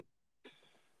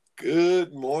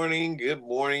good morning,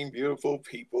 beautiful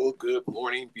people. Good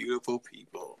morning, beautiful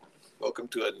people. Welcome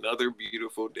to another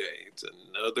beautiful day. It's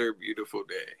another beautiful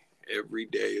day. Every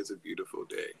day is a beautiful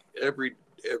day. Every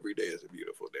day is a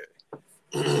beautiful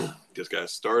day. Just got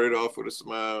started off with a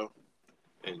smile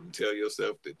and tell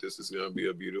yourself that this is going to be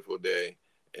a beautiful day,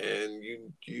 and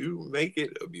you make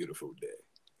it a beautiful day.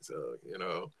 So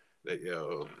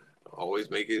that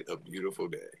always make it a beautiful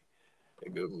day.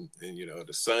 And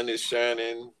the sun is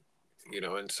shining,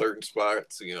 in certain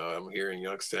spots. I'm here in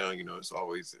Youngstown. It's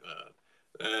always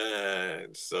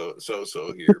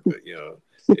so here, but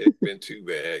it's been too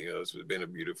bad. It's been a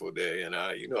beautiful day, and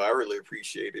I really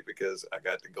appreciate it because I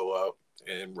got to go out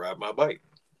and ride my bike.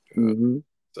 Uh, hmm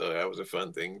so that was a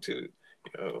fun thing too.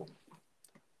 You know,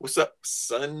 what's up,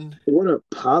 son? What up,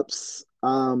 pops?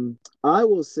 I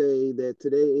will say that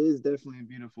today is definitely a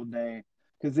beautiful day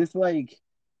because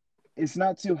it's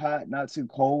not too hot, not too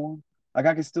cold. Like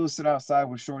I can still sit outside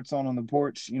with shorts on the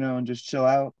porch, and just chill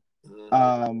out.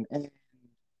 Hmm. And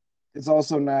it's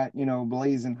also not,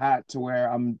 blazing hot to where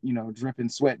I'm, dripping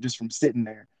sweat just from sitting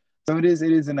there. So it is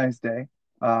a nice day.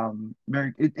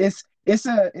 It's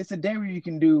a day where you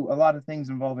can do a lot of things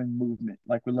involving movement,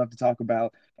 like we love to talk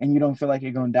about, and you don't feel like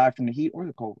you're gonna die from the heat or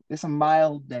the cold. It's a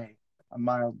mild day, a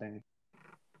mild day.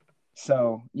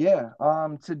 So yeah,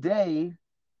 today,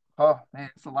 oh man,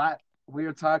 it's a lot. We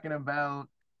are talking about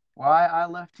why I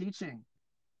left teaching.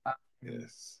 Um,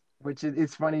 Yes. which is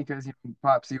it's funny because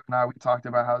Pops, you and I, we talked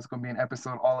about how it's going to be an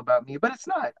episode all about me, but it's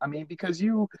not. I mean, because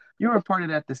you were a part of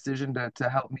that decision to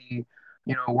help me,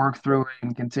 work through it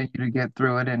and continue to get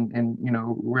through it, and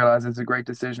realize it's a great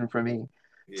decision for me.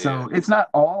 Yeah. So it's not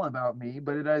all about me,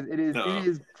 but it No.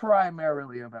 is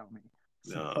primarily about me.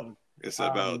 No. So It's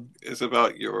about um, it's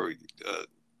about your.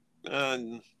 Uh,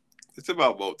 it's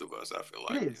about both of us. I feel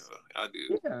it like is. I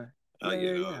do. Yeah, yeah,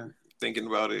 yeah, yeah, Thinking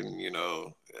about it, and and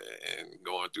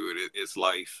going through it, it's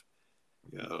life.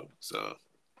 So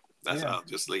that's yeah. I'll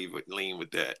just lean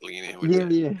with that, lean in with Yeah,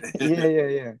 yeah, yeah, that. yeah,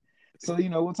 yeah. So,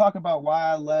 we'll talk about why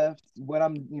I left, what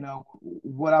I'm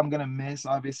gonna miss,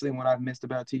 obviously, and what I've missed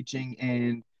about teaching,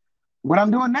 and what I'm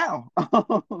doing now.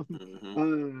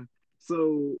 Hmm.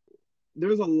 So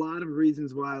there's a lot of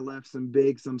reasons why I left, some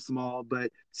big, some small,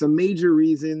 but some major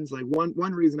reasons. Like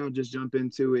one reason I'll just jump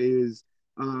into is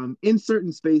in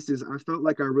certain spaces, I felt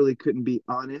like I really couldn't be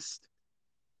honest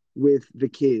with the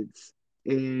kids.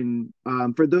 And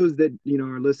for those that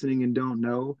are listening and don't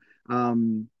know,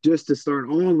 just to start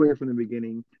all the way from the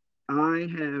beginning, I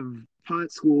have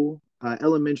taught school,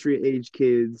 elementary age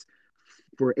kids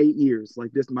for 8 years.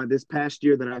 Like this past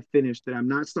year that I finished, that I'm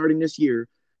not starting this year.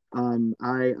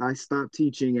 I stopped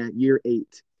teaching at year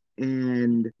 8,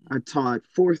 and I taught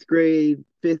fourth grade,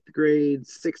 fifth grade,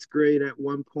 sixth grade at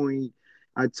one point.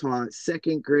 I taught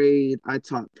second grade. I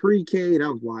taught pre-K.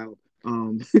 That was wild.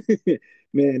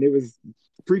 Man, it was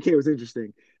pre-K was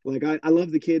interesting. Like I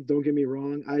love the kids, don't get me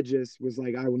wrong. I just was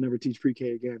like, I will never teach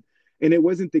pre-K again. And it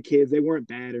wasn't the kids, they weren't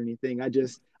bad or anything.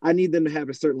 I need them to have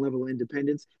a certain level of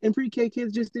independence. And pre-K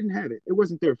kids just didn't have it. It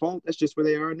wasn't their fault. That's just where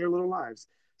they are in their little lives.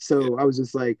 Yeah. So I was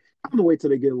just like, I'm gonna wait till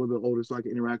they get a little bit older so I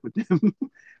can interact with them.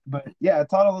 But yeah, I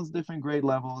taught all those different grade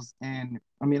levels. And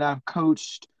I mean, I've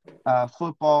coached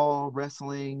football,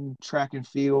 wrestling, track and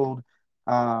field.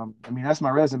 I mean, that's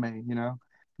my resume,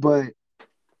 but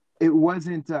it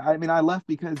wasn't, I mean, I left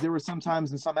because there were some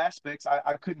times in some aspects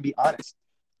I couldn't be honest,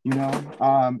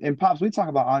 and Pops, we talk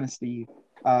about honesty.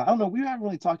 I don't know, we haven't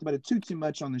really talked about it too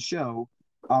much on the show,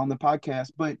 on the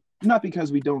podcast, but not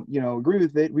because we don't, agree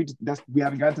with it. We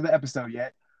haven't gotten to the episode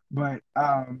yet, but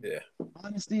Yeah.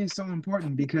 honesty is so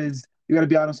important because you got to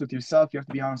be honest with yourself. You have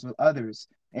to be honest with others.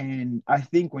 And I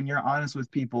think when you're honest with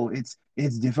people, it's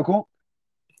difficult,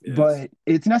 Yes. but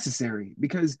it's necessary,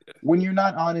 because when you're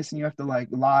not honest and you have to like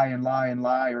lie and lie and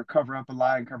lie, or cover up a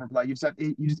lie and cover up a lie, it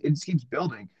just keeps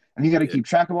building, and you got to Yeah. keep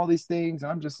track of all these things.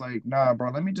 And I'm just like, nah,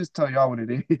 bro, let me just tell y'all what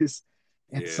it is.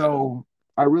 And Yeah. so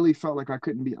I really felt like I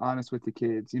couldn't be honest with the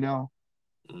kids.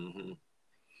 Hmm.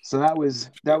 So that was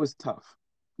tough.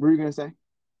 What were you gonna say?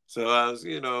 So I was,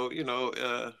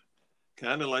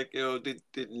 kind of like,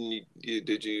 did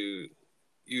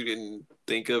you didn't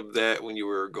think of that when you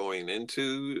were going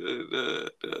into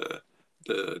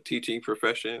the teaching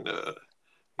profession? You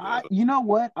know, You know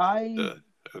what, uh,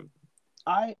 uh,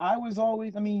 I was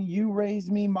always, I mean, you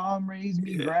raised me, mom raised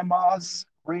me, yeah. grandmas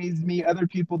raised me, other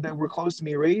people that were close to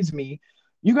me raised me.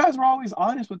 You guys were always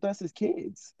honest with us as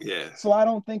kids. Yes. So I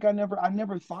don't think I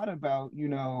never thought about,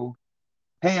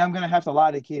 hey, I'm gonna have to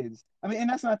lie to kids. I mean, and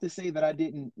that's not to say that I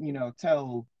didn't,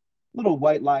 tell little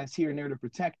white lies here and there to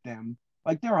protect them.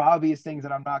 Like there are obvious things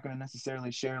that I'm not gonna necessarily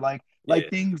share, like Yeah.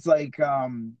 things like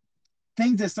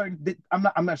things that certain that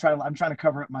I'm trying to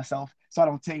cover up myself so I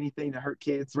don't say anything to hurt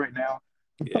kids right now.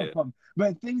 Yeah.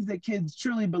 But things that kids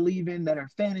truly believe in that are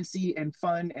fantasy and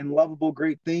fun and lovable,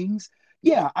 great things.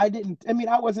 Yeah, I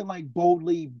wasn't like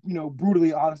boldly,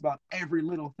 brutally honest about every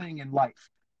little thing in life.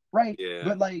 Right.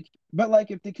 Yeah. But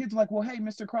if the kids are like, well, hey,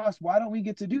 Mr. Cross, why don't we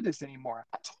get to do this anymore?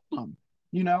 I told them,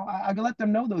 I let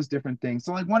them know those different things.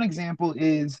 So like one example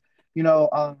is, you know,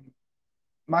 um,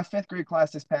 my fifth grade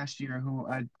class this past year, who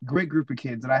a great group of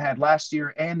kids that I had last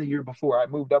year and the year before. I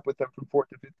moved up with them from fourth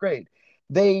to fifth grade.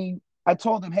 I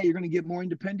told them, hey, you're going to get more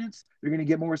independence. You're going to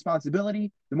get more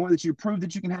responsibility. The more that you prove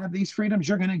that you can have these freedoms,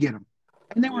 you're going to get them.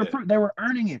 And Yeah. they were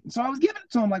earning it. So I was giving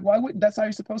it to them. Like, why wouldn't? That's how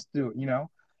you're supposed to do it,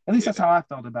 At least Yeah. that's how I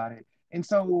felt about it. And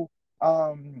so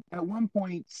at one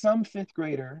point, some fifth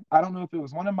grader, I don't know if it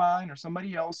was one of mine or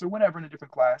somebody else or whatever in a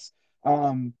different class,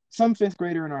 some fifth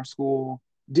grader in our school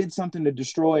did something to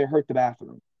destroy or hurt the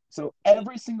bathroom. So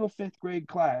every single fifth grade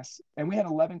class, and we had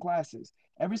 11 classes,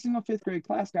 every single fifth grade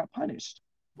class got punished.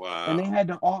 And they Wow. had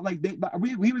to all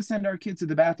we would send our kids to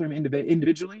the bathroom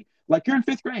individually. Like, you're in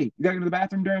fifth grade, you gotta go to the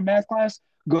bathroom during math class.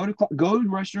 Go to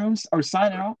restrooms or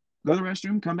sign out. Go to the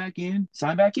restroom, come back in,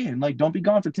 sign back in. Like, don't be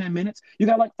gone for 10 minutes. You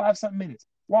got like 5 something minutes.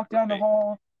 Walk down the Right.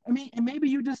 hall. I mean, and maybe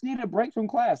you just need a break from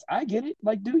class. I get it.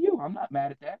 Like, do you? I'm not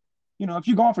mad at that. If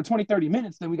you're gone for 20, 30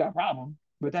 minutes, then we got a problem.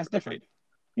 But that's different.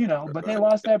 Right. But I they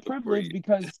lost understand that the privilege breed.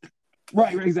 because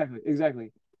right,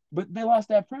 exactly. But they lost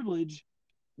that privilege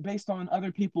based on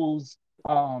other people's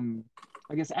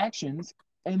I guess actions.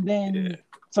 And Yeah.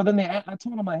 then I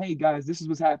told them, like, hey guys, this is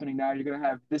what's happening now. You're gonna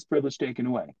have this privilege taken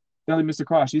away. They're like, Mr.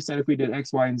 Cross, you said if we did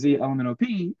X, Y, and Z, L, M, N, O,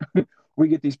 P, we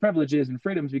get these privileges and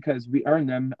freedoms because we earn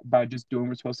them by just doing what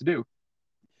we're supposed to do. And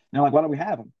they're like, why don't we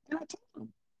have them? And I told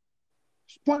them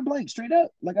point blank, straight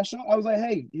up. Like, I was like,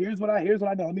 hey, here's what I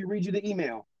know. Let me read you the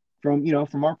email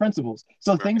from our principals.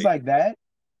 So things Right. like that,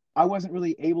 I wasn't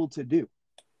really able to do.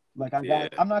 Like, Yeah.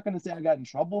 I'm not going to say I got in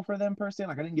trouble for them per se.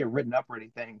 Like, I didn't get written up or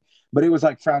anything, but it was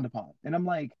like frowned upon. And I'm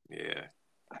like, Yeah.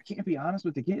 I can't be honest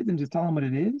with the kids and just tell them what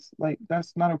it is. Like,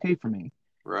 that's not okay for me.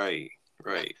 Right.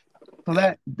 Right. So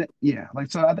Yeah. yeah.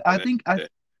 Like, so I That, think that,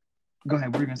 go ahead.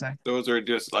 What were you going to say? those are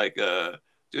just like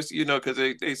just because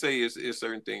they say it's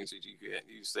certain things that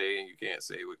you say and you can't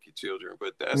say with your children,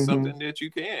 but that's Mm-hmm. something that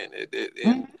you can. And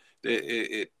Mm-hmm.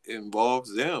 it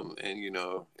involves them, and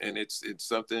and it's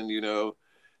something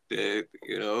that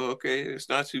okay, it's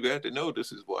not too bad to know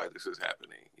this is why this is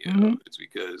happening. Mm-hmm. It's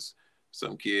because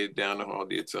some kid down the hall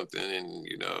did something, and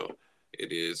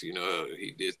it is he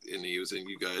did, and he was in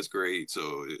you guys' grade,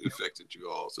 so it Yep. affected you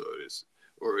all. So it's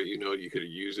or you could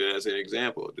use it as an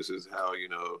example. This is how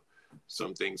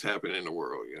some things happen in the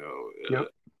world. Yep.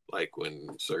 Like when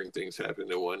certain things happen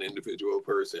to one individual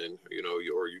person,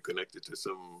 or you connected to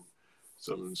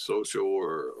some social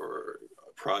or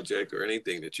project or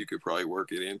anything that you could probably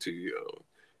work it into.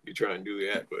 You try and do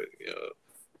that, but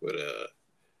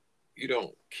you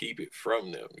don't keep it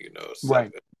from them.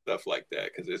 Right. Stuff like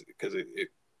that because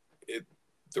it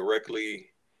directly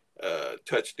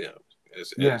touched them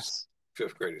as Yes.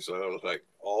 fifth graders. So I was like,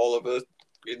 all of us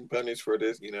getting punished for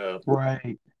this.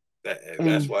 Right. That's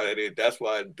And why that's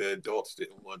why the adults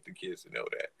didn't want the kids to know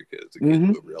that, because the kids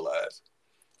mm-hmm. would realize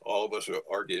all of us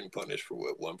are getting punished for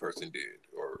what one person did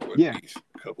or what Yeah. these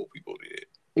couple people did.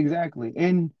 Exactly.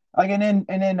 And like, and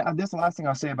then this the last thing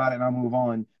I'll say about it, and I'll move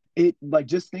on. It, like,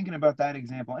 just thinking about that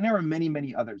example, and there are many,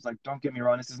 many others. Like, don't get me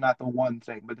wrong, this is not the one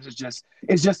thing, but it's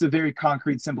just a very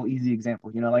concrete, simple, easy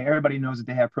example. Like, everybody knows that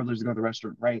they have privilege to go to the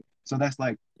restroom, right? So that's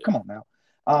like, Yeah. come on now.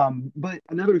 But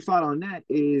another thought on that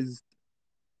is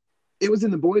it was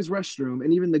in the boys' restroom,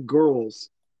 and even the girls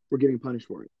were getting punished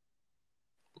for it.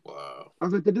 Wow. I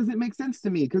was like, that doesn't make sense to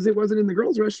me because it wasn't in the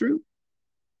girls' restroom.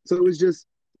 So it was just,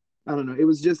 I don't know. It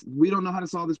was just, we don't know how to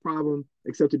solve this problem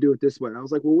except to do it this way. I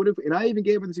was like, well, what if, and I even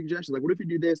gave her the suggestion, like, what if you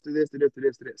do this, to this, to this, to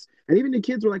this, to this? And even the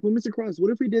kids were like, well, Mr. Cross,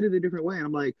 what if we did it a different way? And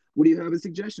I'm like, what do you have as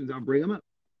suggestions? I'll bring them up.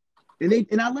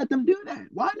 And I let them do that.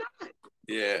 Why not?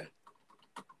 Yeah.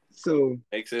 So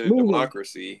Makes it a moving.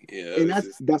 democracy. And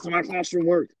that's how my classroom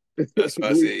worked. That's why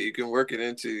I say you can work it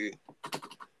into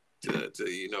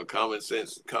common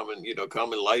sense, common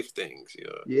life things.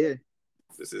 Yeah,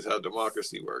 This is how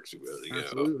democracy works.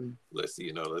 absolutely. Let's see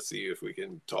if we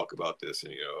can talk about this.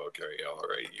 And okay, all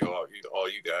right, all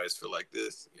you guys feel like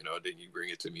this. Then you bring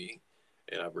it to me,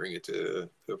 and I bring it to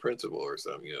the principal or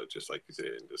something. Just like you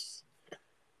said,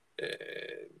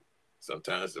 and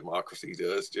sometimes democracy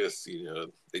does just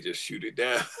they just shoot it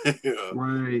down.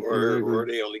 Right, Or exactly.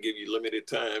 they only give you limited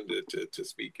time to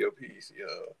speak your piece. You're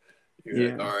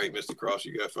like, Yeah, all right, Mr. Cross,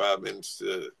 you got 5 minutes,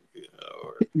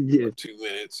 or yeah, 2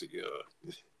 minutes.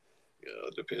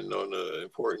 depending on the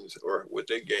importance or what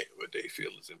what they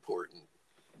feel is important.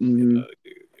 Mm-hmm.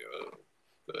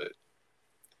 But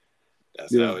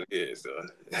that's Yeah. how it is.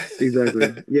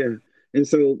 Exactly. Yeah. And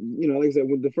so, like I said,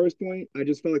 with the first point, I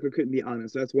just felt like I couldn't be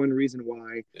honest. That's one reason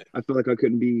why Yeah. I felt like I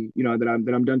couldn't be, that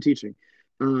I'm done teaching.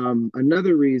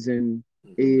 Another reason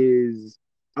Mm-hmm. is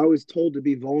I was told to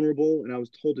be vulnerable and I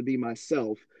was told to be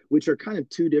myself, which are kind of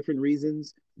two different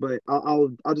reasons, but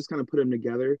I'll just kind of put them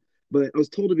together. But I was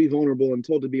told to be vulnerable and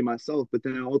told to be myself, but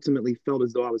then I ultimately felt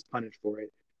as though I was punished for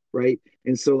it, right?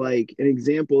 And so, like an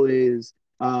example is,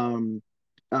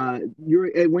 you're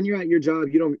when you're at your job,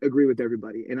 you don't agree with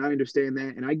everybody, and I understand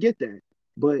that, and I get that.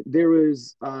 But there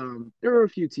were a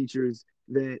few teachers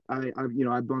that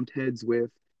I bumped heads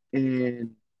with,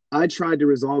 and I tried to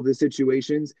resolve the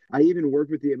situations. I even worked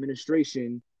with the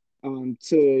administration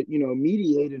to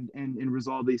mediate and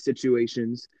resolve these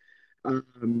situations,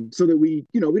 so that we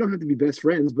don't have to be best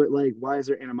friends, but like, why is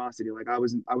there animosity? Like, I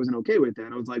wasn't okay with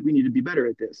that. I was like, we need to be better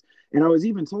at this. And I was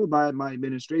even told by my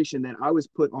administration that I was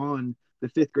put on the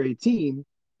fifth grade team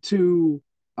to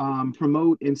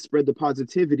promote and spread the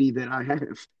positivity that I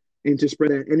have, and to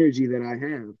spread that energy that I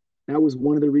have. That was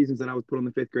one of the reasons that I was put on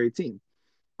the fifth grade team.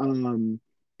 Um,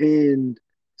 and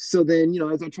so then,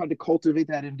 as I tried to cultivate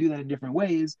that and do that in different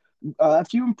ways, a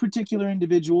few in particular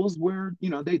individuals were,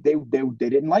 they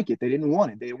didn't like it, they didn't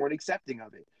want it, they weren't accepting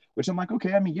of it. Which I'm like,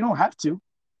 okay, I mean, you don't have to,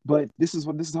 but this is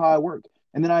how I work.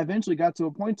 And then I eventually got to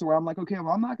a point to where I'm like, okay, well,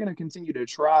 I'm not going to continue to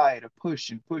try to push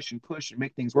and push and push and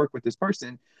make things work with this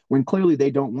person when clearly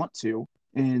they don't want to,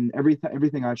 and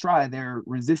everything I try, they're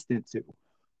resistant to.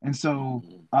 And so,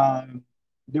 Mm-hmm.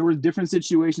 there were different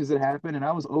situations that happened, and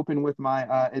I was open with my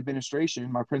administration,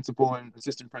 my principal and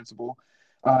assistant principal,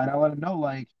 and I let them know,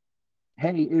 like,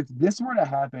 hey, if this were to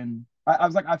happen, I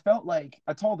was like, I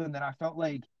told them that I felt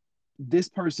like this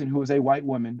person who was a white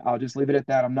woman, I'll just leave it at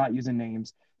that. I'm not using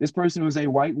names. This person was a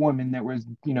white woman that was,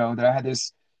 that I had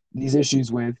these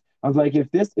issues with. I was like,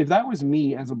 if that was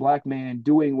me as a black man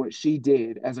doing what she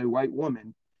did as a white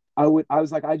woman, I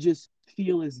was like, I just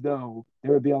feel as though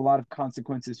there would be a lot of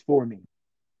consequences for me.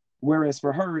 Whereas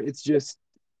for her, it's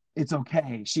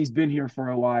okay. She's been here for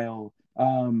a while.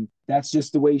 That's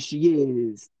just the way she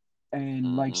is.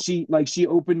 And like Mm-hmm. she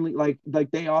openly, like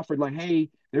they offered, like, hey,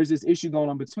 there's this issue going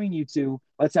on between you two.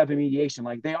 Let's have a mediation.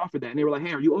 Like, they offered that, and they were like,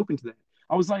 hey, are you open to that?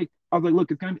 I was like, look,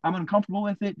 I'm uncomfortable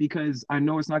with it because I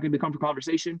know it's not going to be a comfortable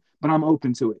conversation, but I'm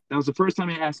open to it. That was the first time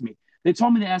they asked me. They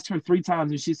told me to ask her 3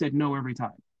 times, and she said no every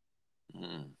time.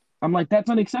 Mm-hmm. I'm like, that's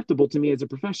unacceptable to me as a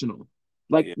professional.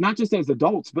 Like, Yeah. not just as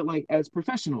adults, but like as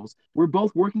professionals. We're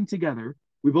both working together.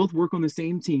 We both work on the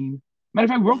same team. Matter of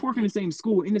fact, we're both working Mm-hmm. in the same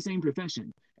school in the same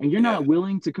profession. And you're Yeah. not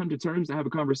willing to come to terms to have a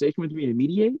conversation with me to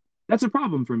mediate. That's a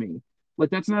problem for me. Like,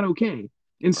 that's not okay.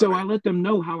 And so I Right. let them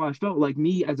know how I felt, like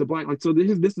me as a black, like, so this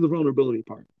is the vulnerability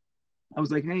part. I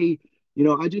was like, hey,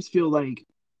 I just feel like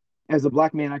as a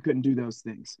black man, I couldn't do those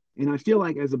things. And I feel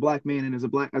like as a black man and as a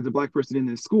black person in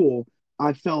this school,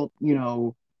 I felt,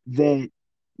 that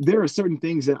there are certain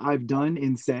things that I've done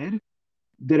and said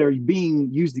that are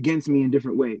being used against me in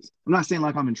different ways. I'm not saying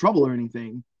like I'm in trouble or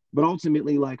anything, but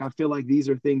ultimately, like, I feel like these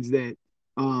are things that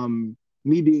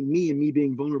me being me and me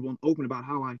being vulnerable and open about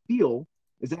how I feel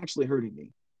is actually hurting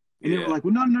me. And they were Yeah. like,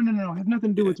 well, no, no, no, no, no, it has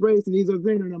nothing to do Yeah. with race and these other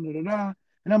things.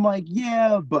 And I'm like,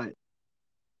 yeah, but.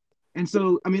 And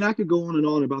so, I mean, I could go on and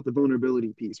on about the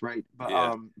vulnerability piece, right? But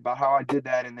Yeah. about how I did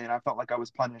that, and then I felt like I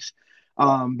was punished.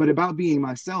 But about being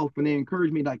myself, and they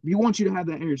encouraged me, like, we want you to have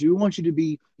that energy. We want you to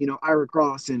be, Ira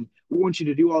Cross, and we want you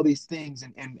to do all these things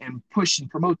and push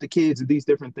and promote the kids and these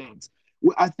different things.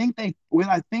 What I think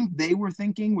they were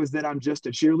thinking was that I'm just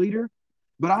a cheerleader,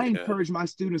 but I Yeah. encourage my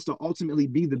students to ultimately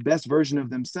be the best version of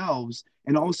themselves,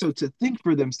 and also Yeah. to think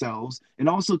for themselves, and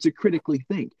also to critically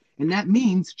think. And that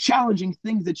means challenging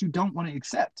things that you don't want to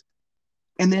accept,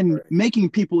 and then Right. making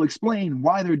people explain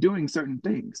why they're doing certain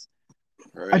things.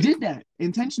 I Right. did that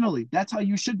intentionally. That's how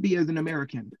you should be as an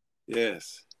American.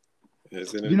 Yes.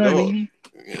 As an You know what I adult. mean?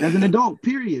 As an adult,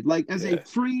 period. Like, as a Yeah.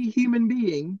 free human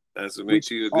being, That's what makes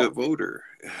which you a oh, good voter.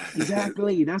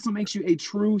 exactly, that's what makes you a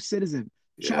true citizen.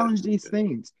 Yeah. Challenge these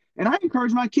things. And I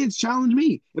encourage my kids, challenge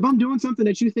me. If I'm doing something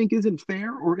that you think isn't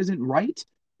fair or isn't right,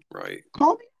 Right.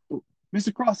 call me.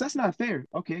 Mr. Cross, that's not fair.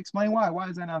 Okay, explain why. Why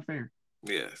is that not fair?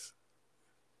 Yes.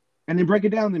 And then break it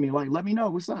down to me. Like, let me know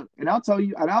what's up, and I'll tell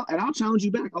you, and I'll challenge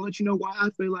you back. I'll let you know why I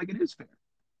feel like it is fair.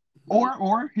 Mhm.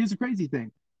 Or here's the crazy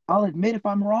thing: I'll admit if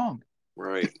I'm wrong.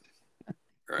 Right. And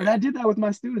Right. I did that with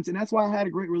my students, and that's why I had a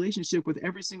great relationship with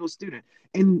every single student.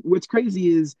 And what's crazy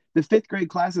is the fifth grade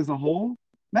class as a whole.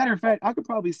 Matter of fact, I could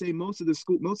probably say most of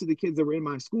the kids that were in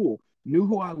my school knew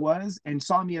who I was and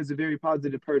saw me as a very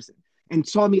positive person and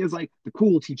saw me as like the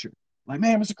cool teacher. Like,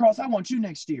 man, Mr. Cross, I want you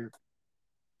next year.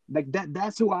 Like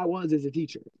that's who I was as a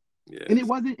teacher. And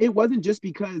Yes. it wasn't just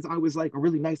because I was like a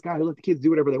really nice guy who let the kids do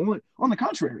whatever they want. On the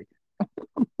contrary,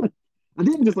 I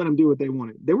didn't just let them do what they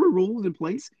wanted. There were rules in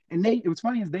place, and it was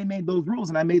funny as they made those rules,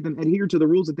 and I made them adhere to the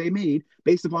rules that they made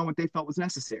based upon what they felt was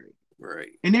necessary. Right.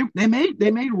 And they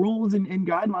made rules and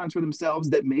guidelines for themselves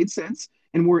that made sense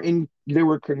and they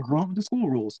were congruent with the school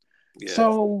rules. Yes.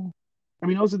 So, I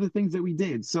mean, those are the things that we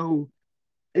did. So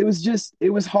it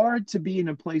was hard to be in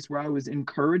a place where I was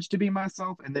encouraged to be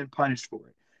myself and then punished for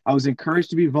it. I was Yeah.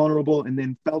 encouraged to be vulnerable and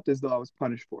then felt as though I was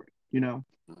punished for it, you know?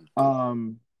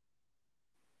 Um,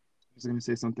 I was gonna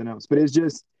say something else, but it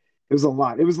was a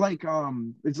lot. It's like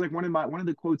one of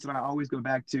the quotes that I always go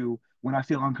back to when I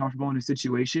feel uncomfortable in a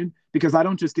situation, because I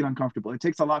don't just get uncomfortable. It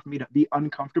takes a lot for me to be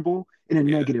uncomfortable in a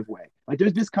Yeah. negative way. Like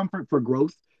there's discomfort for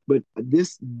growth, but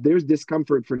there's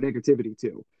discomfort for negativity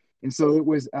too. And so it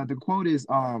was the quote is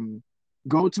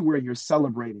go to where you're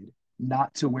celebrated,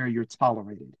 not to where you're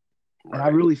tolerated. And I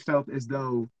Right. really felt as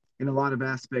though in a lot of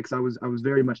aspects I was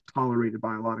very much tolerated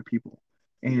by a lot of people.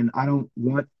 And I don't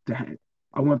want that.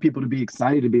 I want people to be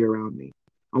excited to be around me.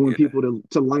 I want Yeah. people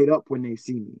to light up when they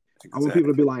see me. I want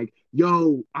people to be Exactly. like,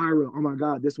 yo, Ira, oh my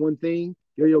God, this one thing,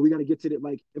 yo, we gotta get to it.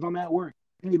 Like if I'm at work,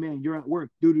 hey man, you're at work,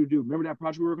 do. Remember that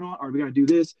project we're working on? All right, we gotta do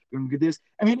this, we're gonna get this.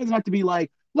 I mean, it doesn't have to be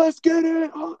like, let's get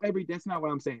it. Oh, that's not what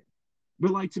I'm saying.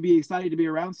 But like to be excited to be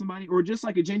around somebody, or just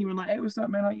like a genuine like, hey, what's up,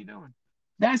 man? How you doing?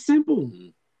 That's simple. Hmm.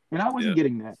 And I wasn't Yeah.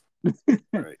 getting that.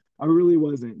 Right. I really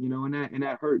wasn't, and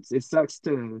that hurts. It sucks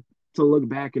to look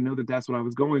back and know that that's what I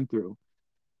was going through.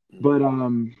 But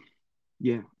Hmm.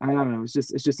 yeah, I don't know. It's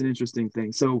just an interesting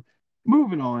thing. So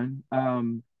moving on,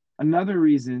 another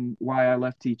reason why I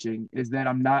left teaching is that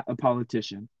I'm not a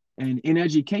politician. And in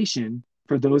education,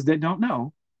 for those that don't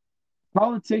know,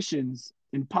 politicians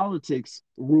in politics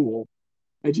rule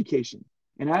education.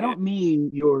 And I Yeah. don't mean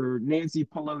your Nancy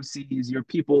Pelosi's, your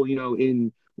people,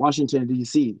 in Washington,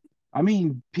 D.C. I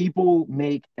mean, people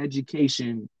make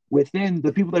education within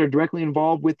the people that are directly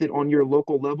involved with it on your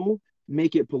local level,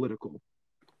 make it political.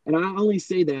 And I only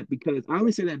say that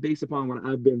based upon what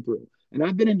I've been through. And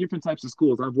I've been in different types of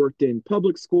schools. I've worked in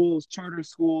public schools, charter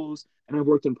schools, and I've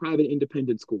worked in private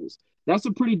independent schools. That's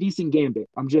a pretty decent gambit.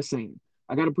 I'm just saying.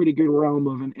 I got a pretty good realm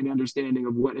of an understanding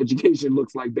of what education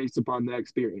looks like based upon that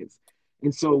experience.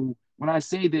 And so when I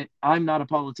say that I'm not a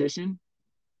politician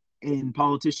and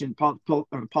politics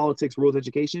rules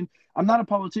education, I'm not a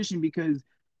politician because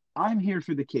I'm here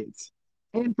for the kids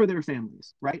and for their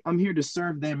families, right? I'm here to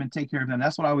serve them and take care of them.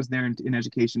 That's what I was there in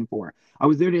education for. I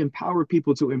was there to empower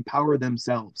people to empower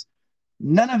themselves.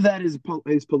 None of that is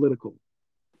political.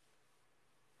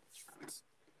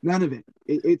 None of it.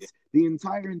 Yeah. It's the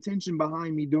entire intention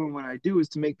behind me doing what I do is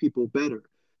to make people better.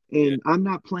 Yeah. And I'm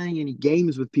not playing any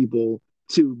games with people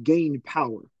to gain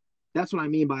power. That's what I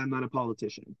mean by I'm not a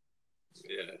politician.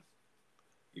 Yeah.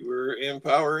 You were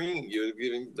empowering. You were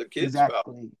giving the kids power,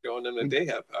 Exactly. showing them that they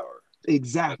have power. That's what it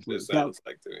Exactly. That sounds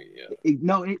like to me. Yeah.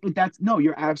 no, that's no,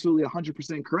 you're absolutely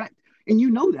 100% correct. And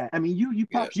you know that. I mean, you Yeah.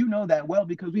 pops, you know that well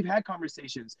because we've had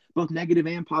conversations, both negative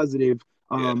and positive,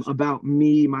 Yes. about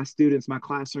me, my students, my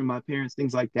classroom, my parents,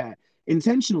 things like that,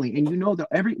 intentionally. And you know that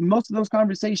every most of those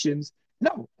conversations,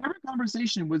 no, every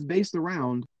conversation was based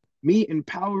around me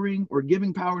empowering or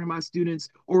giving power to my students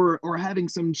or having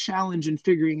some challenge in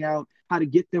figuring out how to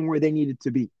get them where they needed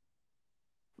to be.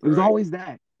 It was Right. always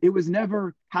that. It was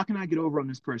never, how can I get over on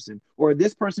this person? Or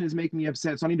this person is making me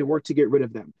upset, so I need to work to get rid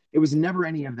of them. It was never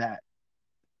any of that.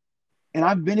 And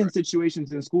I've been in Right.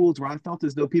 situations in schools where I felt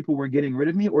as though people were getting rid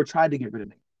of me or tried to get rid of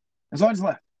me. And so I just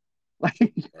left. Like,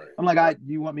 Right. I'm like, Right.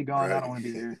 you want me gone? I Right. don't want to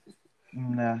be here.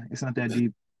 Nah, it's not that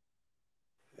deep.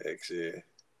 Heck yeah.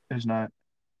 It's not. I know.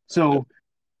 So,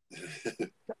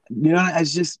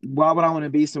 it's just, why would I want to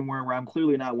be somewhere where I'm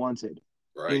clearly not wanted?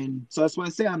 Right. And so that's why I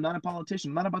say I'm not a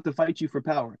politician. I'm not about to fight you for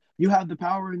power. You have the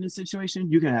power in this situation,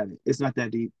 you can have it. It's not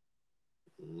that deep.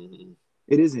 Hmm.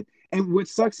 It isn't. And what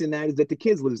sucks in that is that the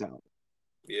kids lose out,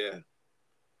 Yeah.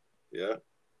 Yeah.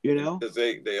 you And know? because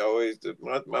they always,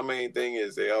 my main thing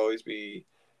is they always be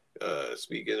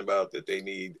speaking about that they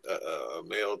need a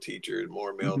male teacher,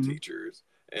 more male Mm-hmm. teachers,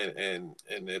 and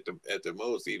at the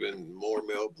most even more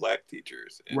male black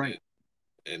teachers, Right.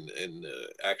 and the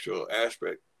actual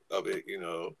aspect of it,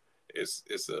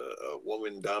 it's a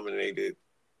woman dominated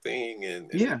thing, and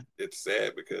Yeah. it's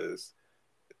sad because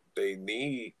they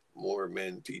need more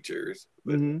men teachers,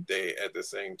 but Hmm. they at the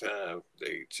same time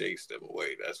they chase them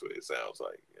away. That's what it sounds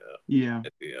like. Yeah.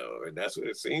 And that's what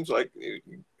it seems like.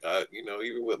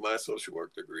 Even with my social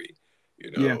work degree,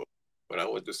 Yeah. when I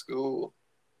went to school,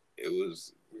 it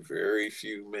was very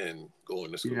few men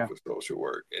going to school Yeah. for social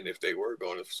work, and if they were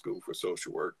going to school for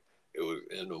social work, it was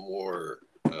in a more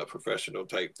professional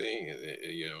type thing, and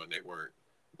they weren't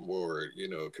more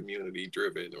community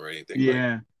driven or anything like.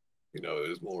 Yeah. It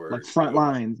was Like more front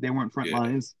lines. They weren't front yeah,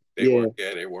 lines. Yeah.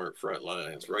 they weren't front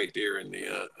lines right there in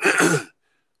the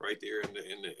right there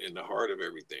in the heart of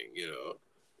everything.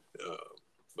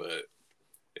 But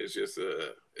it's just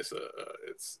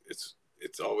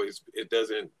it's always, it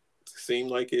doesn't seem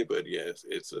like it, but yes,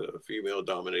 it's a female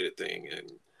dominated thing,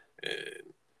 and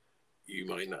you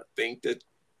might not think that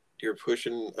you're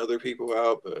pushing other people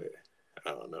out, but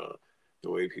I don't know,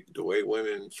 the way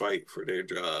women fight for their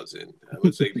jobs, and I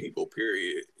would say people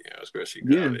period, especially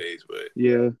Yeah. nowadays, but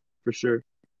Yeah. For sure.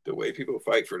 the way people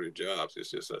fight for their jobs,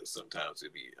 it's just sometimes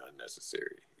it be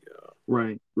unnecessary.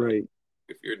 Right. Like, Right.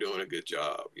 if you're doing a good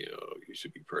job, you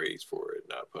should be praised for it,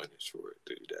 not punished for it.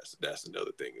 Dude, that's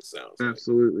another thing. It sounds like,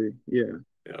 Absolutely. Yeah.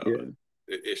 you know, Yeah.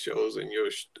 it shows in your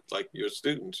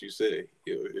students. You say,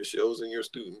 it shows in your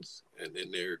students and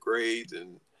in their grades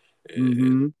and,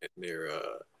 Hmm.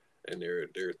 and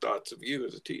their thoughts of you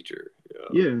as a teacher.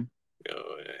 Yeah.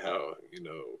 And how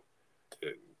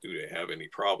do they have any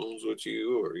problems with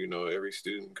you, or every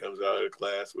student comes out of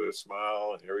class with a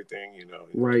smile and everything.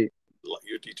 Right.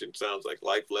 Your teaching sounds like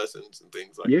life lessons and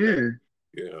things like that.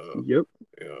 Yeah. You know, Yep.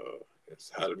 it's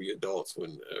how to be adults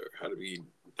how to be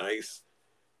nice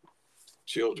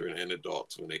children and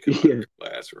adults when they come out of Yeah. your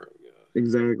classroom.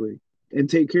 Exactly. And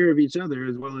take care of each other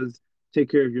as well as take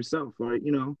care of yourself, right?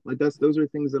 Like those are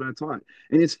things that I taught.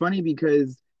 And it's funny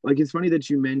because like it's funny that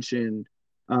you mentioned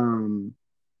um,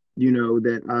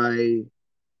 that I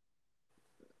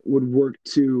would work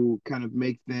to kind of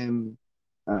make them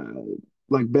uh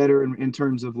like better in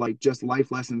terms of like just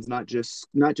life lessons, not just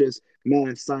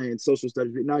math, science, social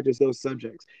studies, not just those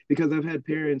subjects. Because I've had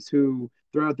parents who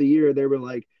throughout the year they were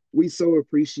like, we so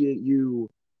appreciate you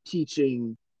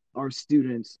teaching our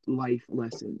students life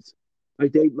lessons.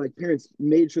 Like parents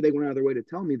made sure they went out of their way to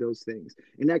tell me those things.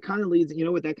 And that kind of leads,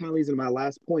 that kind of leads into my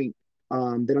last point that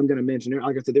I'm going to mention.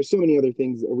 Like I said, there's so many other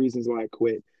things, reasons why I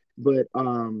quit, but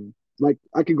like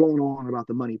I could go on about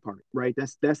the money part, right?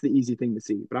 That's the easy thing to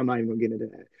see, but I'm not even gonna get into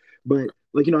that. But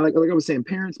like I was saying,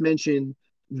 parents mentioned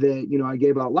that I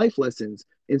gave out life lessons,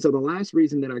 and so the last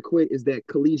reason that I quit is that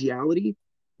collegiality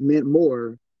meant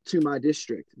more to my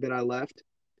district that I left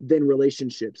than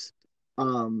relationships.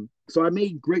 So I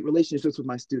made great relationships with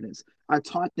my students. I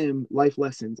taught them life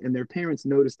lessons, and their parents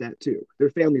noticed that too. Their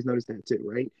families noticed that too,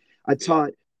 right? I Yeah,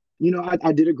 taught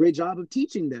I did a great job of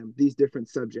teaching them these different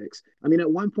subjects. I mean, at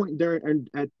one point during and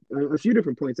at a few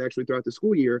different points actually throughout the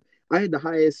school year, I had the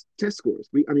highest test scores.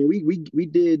 We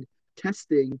did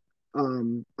testing.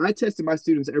 I tested my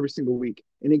students every single week,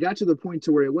 and it got to the point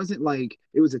to where it wasn't like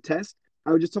it was a test.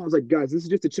 I would just tell them, like, guys, this is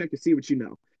just a check to see what you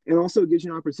know, and also it gives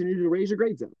you an opportunity to raise your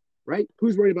grades up. Right?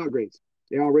 Who's worried about grades?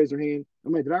 They all raise their hand.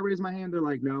 I'm like, did I raise my hand? They're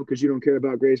like, no, because you don't care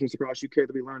about grades, Mr. Cross. You care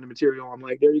that we learn the material. I'm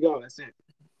like, there you go. That's it.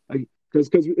 Like, because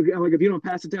like if you don't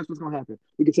pass the test, what's gonna happen?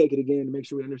 We can take it again to make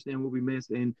sure we understand what we missed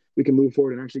and we can move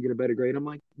forward and actually get a better grade. I'm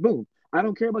like, boom. I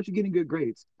don't care about you getting good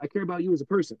grades. I care about you as a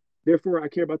person. Therefore, I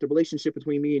care about the relationship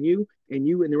between me and you and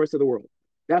the rest of the world.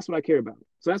 That's what I care about.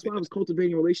 So that's why I was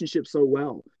cultivating relationships so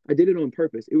well. I did it on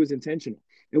purpose. It was intentional.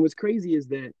 And what's crazy is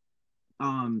that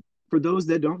for those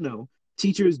that don't know,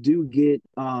 teachers do get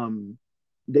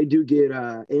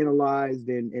analyzed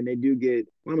and they do get,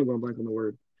 why am I going blank on the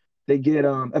word? They get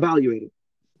evaluated.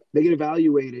 They get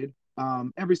evaluated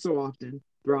every so often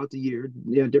throughout the year,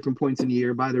 different points in the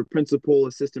year by their principal,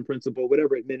 assistant principal,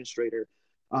 whatever administrator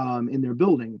in their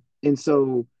building. And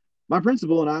so my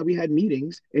principal and I, we had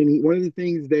meetings, and one of the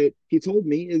things that he told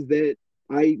me is that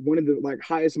one of the like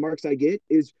highest marks I get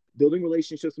is building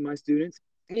relationships with my students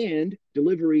and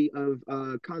delivery of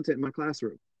content in my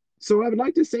classroom. So I would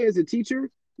like to say, as a teacher,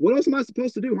 what else am I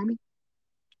supposed to do, homie?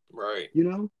 right.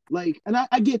 Like, and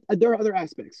I get there are other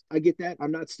aspects. I get that.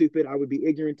 I'm not stupid. I would be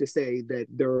ignorant to say that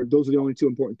those are the only two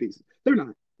important pieces. They're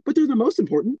not, but they're the most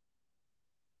important.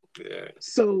 Yeah.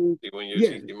 So When you're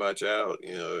yeah, teaching my child,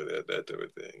 that type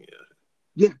of thing.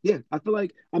 Yeah. yeah. I feel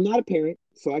like I'm not a parent,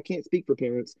 so I can't speak for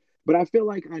parents, but I feel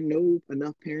like I know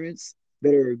enough parents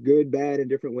that are good, bad, and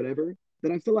different, whatever,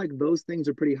 that I feel like those things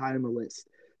are pretty high on the list.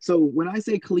 So when I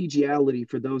say collegiality,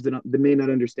 for those that may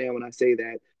not understand when I say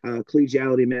that,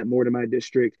 collegiality meant more to my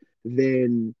district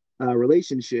than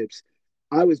relationships.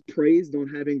 I was praised on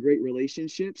having great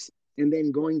relationships And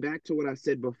then going back to what I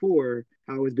said before,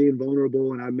 how I was being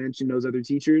vulnerable and I mentioned those other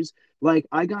teachers, like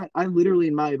I literally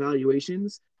in my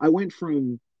evaluations, I went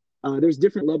from, there's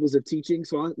different levels of teaching.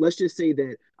 So let's just say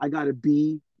that I got a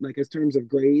B, like as terms of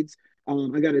grades.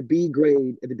 I got a B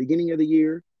grade at the beginning of the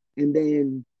year. And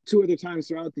then two other times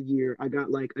throughout the year, I got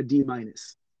like a D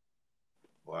minus.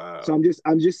 So Wow.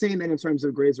 I'm just saying that in terms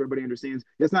of grades, so everybody understands.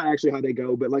 That's not actually how they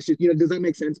go, but let's just, does that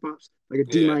make sense, Pops? Like a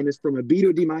D Yeah. minus from a B to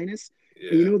a D minus.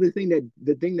 And Yeah.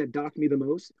 the thing that docked me the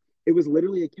most, it was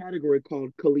literally a category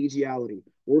called collegiality,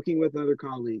 working with other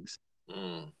colleagues.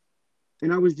 Mm.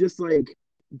 And I was just like,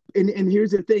 and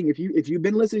here's the thing, if you've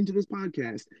been listening to this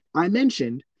podcast, I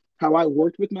mentioned how I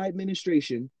worked with my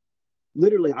administration.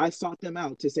 Literally, I sought them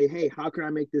out to say, hey, how can I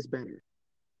make this better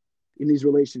in these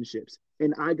relationships?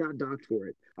 And I got docked for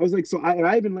it. I was like,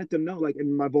 I even let them know, like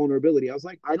in my vulnerability, I was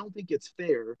like, I don't think it's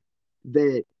fair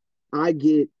that I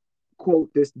get,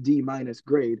 quote, this D minus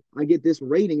grade. I get this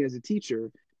rating as a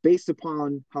teacher based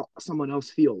upon how someone else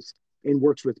feels and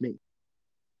works with me.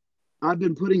 I've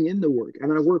been putting in the work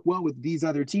and I work well with these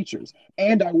other teachers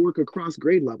and I work across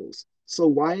grade levels. So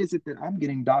why is it that I'm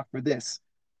getting docked for this?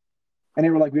 And they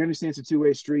were like, we understand it's a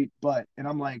two-way street, but, and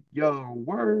I'm like, yo,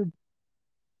 word.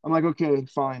 I'm like, okay,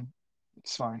 fine.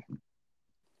 It's fine.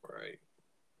 Right.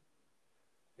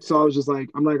 So I Yeah. was just like,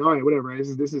 I'm like, all right, whatever.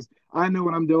 This is, I know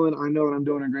what I'm doing. I know that I'm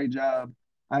doing a great job.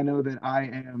 I know that I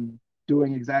am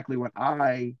doing exactly what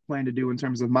I plan to do in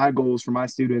terms of my goals for my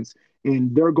students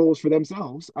and their goals for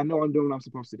themselves. I know I'm doing what I'm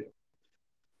supposed to do.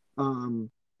 Um,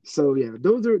 so yeah,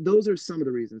 those are some of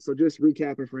the reasons. So just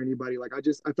recapping for anybody, like I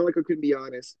felt like I couldn't be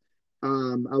honest.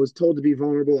 I was told to be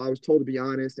vulnerable. I was told to be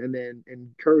honest, and then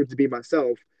encouraged to be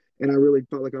myself. And I really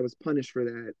felt like I was punished for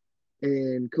that.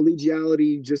 And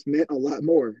collegiality just meant a lot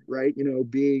more, right?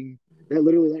 Being that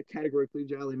literally that category of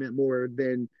collegiality meant more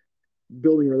than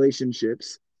building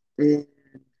relationships. And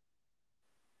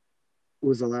what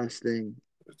was the last thing?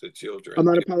 With the I'm children,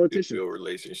 not a you politician. build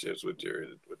relationships with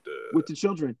With the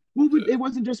children. Well, the it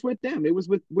wasn't just with them. It was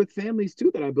with families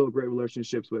too that I built great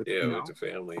relationships with. yeah, with the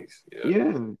families. Yeah.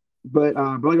 Yeah. But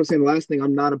like I was saying, the last thing,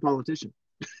 I'm not a politician.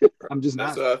 I'm just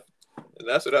That's not. and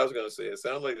that's what I was gonna say. It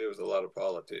sounds like there was a lot of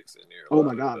politics in there, a Oh lot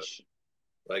my of gosh.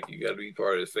 like you got to be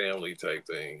part of the family type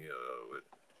thing, with,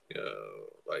 you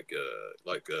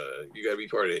got to be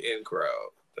part of the in crowd,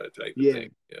 that type of Yeah.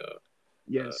 thing. Yeah.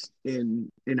 Yes.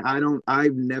 And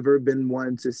I've never been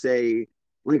one to say,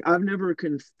 like, I've never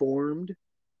conformed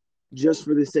just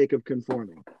for the sake of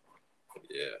conforming.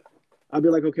 Yeah. I'll be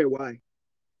like, okay, why?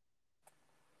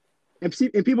 And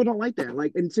people don't like that.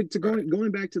 Like, and to Right.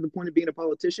 going back to the point of being a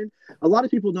politician, a lot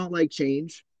of people don't like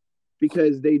change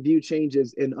because they view change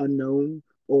as an unknown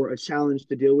or a challenge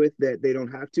to deal with that they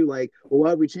don't have to. Like, well, why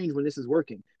would we change when this is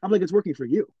working? I'm like, it's working for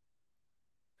you.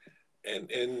 And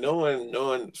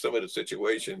knowing some of the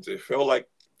situations, it felt like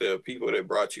the people that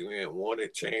brought you in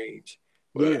wanted change,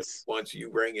 but Yes. once you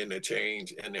bring in the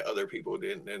change and the other people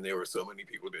didn't, and there were so many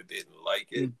people that didn't like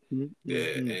it, Mm-hmm,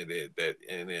 mm-hmm.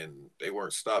 and then they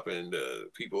weren't stopping the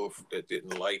people that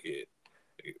didn't like it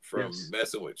from Yes.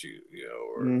 messing with you,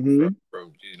 or Mm-hmm.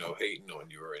 from hating on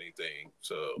you or anything.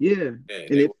 So, Yeah. and And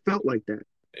they it felt like that.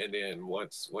 and then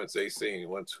once they seen,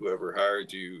 once whoever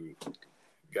hired you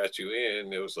got you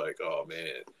in, it was like, oh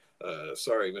man,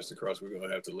 sorry, Mr. Cross, we're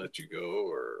gonna have to let you go,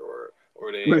 or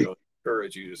they ain't Right. gonna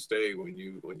encourage you to stay when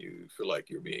you feel like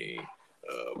you're being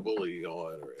bullied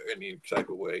on or any type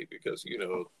of way, because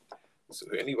so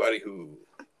anybody who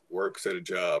works at a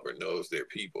job or knows their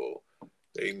people,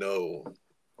 they know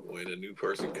when a new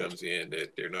person comes in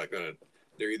that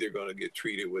they're either gonna get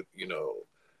treated with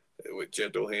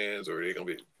gentle hands, or they're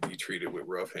gonna be treated with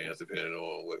rough hands, depending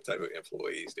on what type of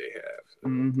employees they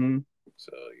have. Mm-hmm.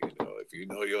 So if you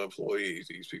know your employees,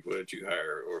 these people that you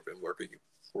hire or have been working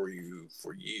for you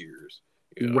for years,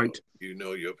 Right. you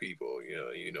know your people.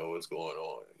 You know what's going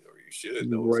on, or you should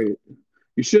know what's going. Right.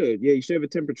 You should. Yeah, you should have a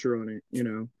temperature on it.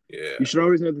 You Yeah, should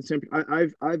always know the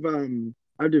temperature.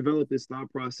 I've developed this thought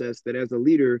process that as a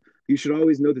leader, you should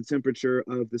always know the temperature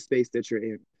of the space that you're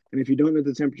in. And if you don't know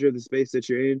the temperature of the space that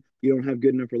you're in, you don't have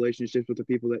good enough relationships with the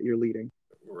people that you're leading.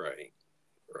 right,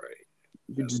 right.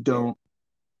 You That's just don't.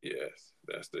 yes,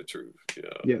 that's the truth. Yeah,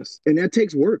 Yes. And that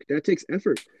takes work. That takes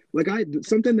effort. Like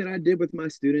something that I did with my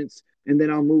students, and then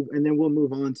we'll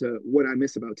move on to what I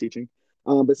miss about teaching.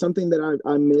 But something that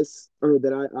I miss or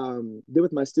that I did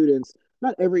with my students,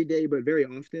 not every day, but very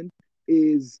often,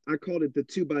 is I called it the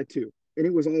 2x2. And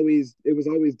it was always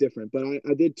different. But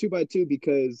I did 2x2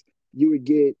 because you would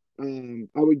get I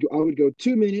would go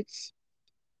 2 minutes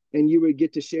and you would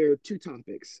get to share two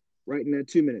topics, right, in that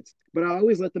 2 minutes. But I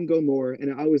always let them go more,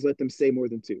 and I always let them say more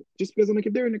than two. Just because I'm like,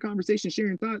 if they're in a conversation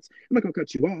sharing thoughts, I'm not gonna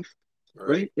cut you off. Right.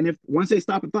 Right. And if once they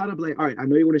stop a thought, I'm like, all right, I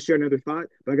know you want to share another thought,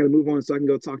 but I got to move on so I can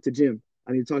go talk to Jim.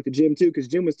 I need to talk to Jim too, because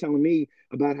Jim was telling me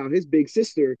about how his big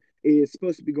sister is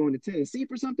supposed to be going to Tennessee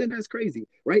for something that's crazy.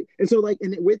 Right. And so, like,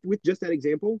 and with just that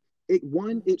example,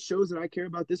 it shows that I care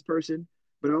about this person,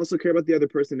 but I also care about the other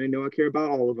person. I know I care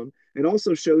about all of them. It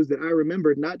also shows that I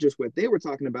remembered not just what they were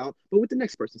talking about, but what the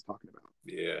next person's talking about.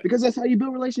 Yeah. Because that's how you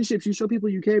build relationships. You show people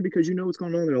you care because you know what's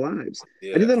going on in their lives. I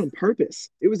Yeah. did that on purpose.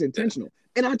 It was Yeah. intentional.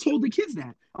 And I told the kids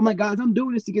that. I'm like, guys, I'm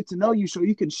doing this to get to know you so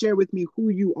you can share with me who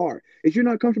you are. If you're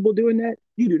not comfortable doing that,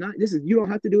 you do not. You don't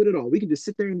have to do it at all. We can just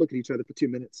sit there and look at each other for 2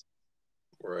 minutes.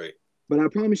 Right. But I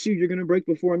promise you, you're going to break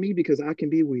before me because I can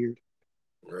be weird.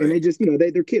 And Right. they just,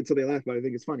 they're kids, so they laugh about it. I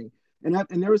think it's funny. And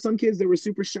there were some kids that were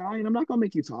super shy, and I'm not gonna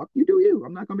make you talk. You do you.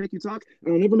 I'm not gonna make you talk.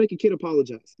 And I'll never make a kid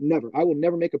apologize. Never. I will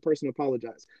never make a person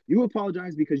apologize. You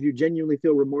apologize because you genuinely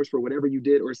feel remorse for whatever you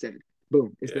did or said.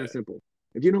 Boom. It's Yeah. that simple.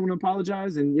 If you don't want to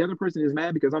apologize and the other person is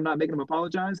mad because I'm not making them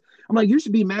apologize, I'm like, you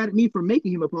should be mad at me for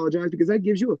making him apologize because that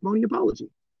gives you a phony apology.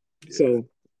 Yeah. So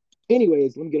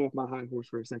anyways, let me get off my high horse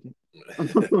for a second.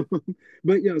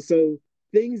 But so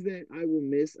things that I will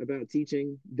miss about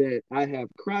teaching that I have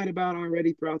cried about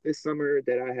already throughout this summer,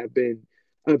 that I have been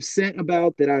upset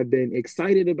about, that I've been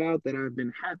excited about, that I've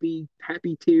been happy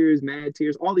tears, mad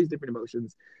tears, all these different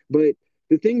emotions. But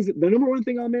the number one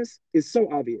thing I'll miss is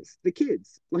so obvious. The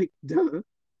kids, like, duh.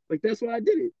 Like, that's why I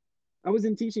did it. I was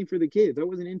in teaching for the kids. I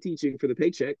wasn't in teaching for the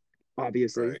paycheck,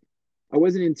 obviously. Right. I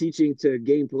wasn't in teaching to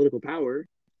gain political power.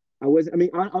 I mean,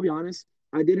 I'll be honest.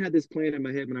 I did have this plan in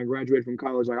my head when I graduated from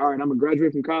college. Like, all right, I'm gonna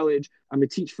graduate from college. I'm gonna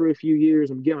teach for a few years.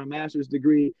 I'm gonna get my master's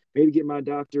degree, maybe get my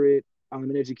doctorate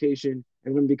in education, and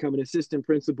I'm gonna become an assistant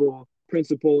principal,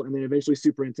 and then eventually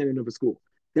superintendent of a school.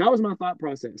 That was my thought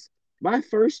process. My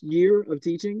first year of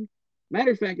teaching,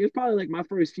 matter of fact, it was probably like my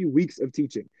first few weeks of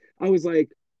teaching. I was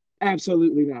like,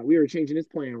 absolutely not. We are changing this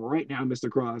plan right now, Mr.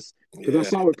 Cross, because I Yeah.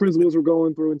 saw what principals were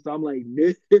going through, and so I'm like,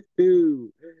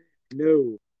 no,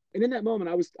 no. And in that moment,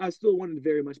 I still wanted to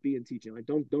very much be in teaching. Like,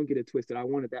 don't get it twisted. I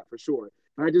wanted that for sure.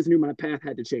 But I just knew my path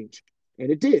had to change. And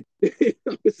it did.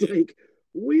 I was Yeah. like,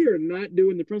 we are not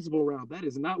doing the principal route. That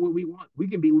is not what we want. We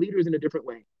can be leaders in a different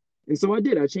way. And so I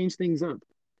did. I changed things up.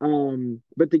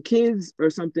 But the kids are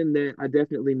something that I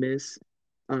definitely miss.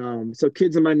 So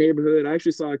kids in my neighborhood, I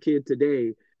actually saw a kid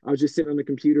today. I was just sitting on the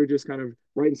computer, just kind of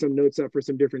writing some notes up for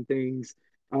some different things.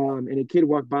 And a kid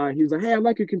walked by. He was like, "Hey, I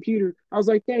like your computer." I was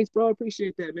like, "Thanks, bro. I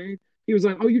appreciate that, man." He was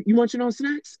like, "Oh, you munching on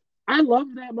snacks?" I love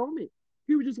that moment.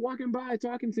 He was just walking by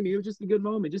talking to me. It was just a good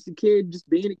moment. Just a kid, just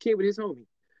being a kid with his homie.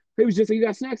 He was just like, "You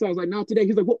got snacks?" I was like, "Not today."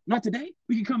 He's like, "Well, not today?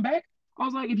 We can come back." I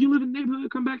was like, "If you live in the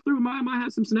neighborhood, come back through. Might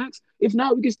have some snacks. If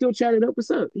not, we can still chat it up.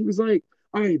 What's up?" He was like,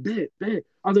 "All right, bet." I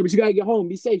was like, "But you gotta get home.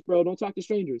 Be safe, bro. Don't talk to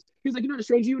strangers." He was like, "You're not a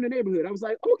stranger. You in the neighborhood." I was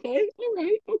like, "Okay, all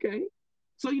right, okay."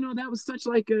 So that was such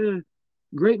like a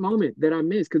great moment that I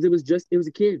missed because it was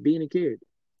a kid being a kid.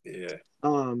 Yeah.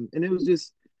 And it was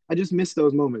just I just miss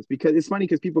those moments because it's funny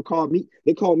because they call me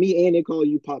and they call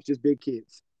you pops just big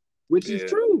kids, which is Yeah.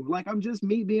 true. Like I'm just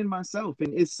me being myself,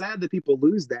 and it's sad that people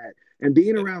lose that. And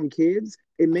being around kids,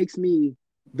 it makes me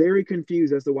very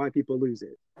confused as to why people lose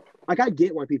it. Like I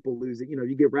get why people lose it.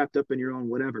 You get wrapped up in your own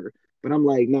whatever. But I'm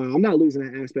like, no, I'm not losing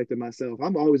that aspect of myself.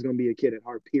 I'm always gonna be a kid at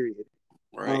heart, period.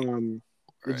 Right. Um,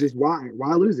 it's Right. just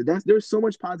why lose it? There's so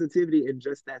much positivity in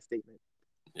just that statement.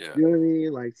 Yeah. You know what I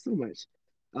mean? Like so much.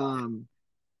 Um,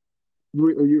 you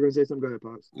were gonna say something? Go ahead,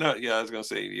 Pops. No, yeah, I was gonna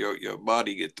say your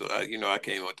body gets. I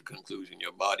came with the conclusion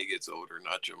your body gets older,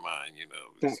 not your mind.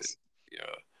 Facts. You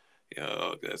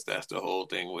know, that's the whole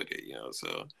thing with it.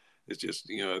 So it's just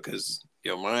because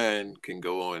your mind can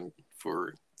go on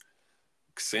for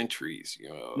centuries.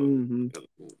 Mm-hmm.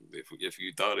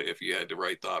 If you had the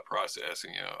right thought process,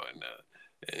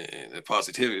 and the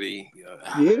positivity,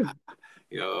 Yeah.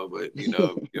 but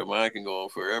your mind can go on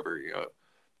forever.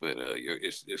 But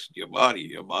it's your body.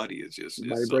 Your body is just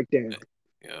Body is something. break down.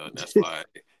 And that's why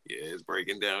it's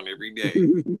breaking down every day.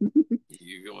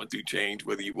 You're going through change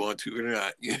whether you want to or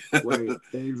not. Right.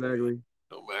 Exactly.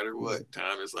 No matter what,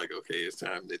 time is like, okay, it's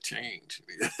time to change.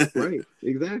 Right.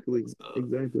 Exactly. So,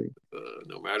 Exactly.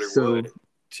 no matter what, So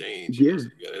change. yeah. So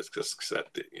you gotta just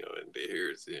accept it. And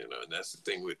here's and that's the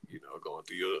thing with going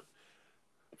through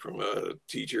from a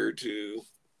teacher to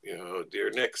their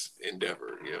next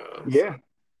endeavor. So, Yeah.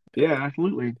 Yeah,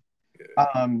 absolutely.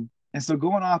 yeah. And so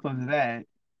going off of that,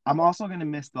 I'm also gonna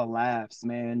miss the laughs,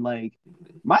 man. Like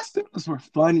my students were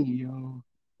funny, yo.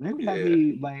 They would have Yeah.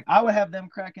 me like I would have them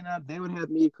cracking up, they would have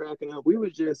me cracking up.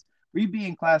 we'd be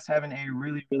in class having a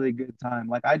really, really good time.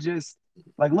 Like I just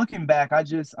like looking back,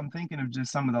 I'm thinking of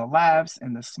just some of the laughs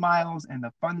and the smiles and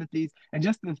the fun that these and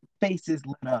just the faces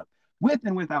lit up with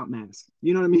and without masks.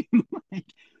 You know what I mean?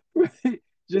 Like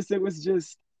just it was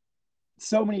just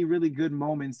so many really good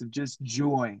moments of just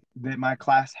joy that my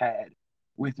class had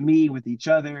with me, with each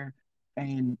other,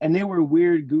 and they were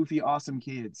weird, goofy, awesome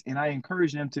kids, and I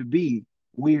encouraged them to be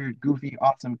weird, goofy,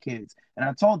 awesome kids. And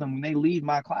I told them when they leave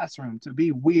my classroom to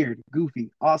be weird,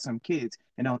 goofy, awesome kids,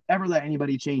 and don't ever let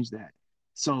anybody change that.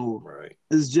 So Right.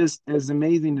 it's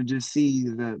amazing to just see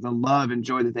the love and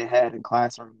joy that they had in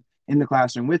the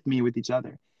classroom with me, with each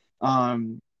other.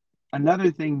 Um,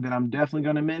 Another thing that I'm definitely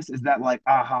gonna miss is that like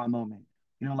aha moment.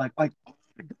 Like oh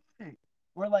my God.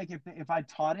 Or like if I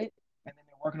taught it and then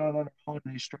they're working on it on their own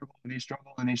and they struggle and they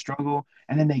struggle and they struggle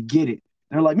and then they get it.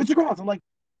 They're like, Mr. Cross, I'm like,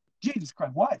 Jesus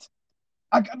Christ, what?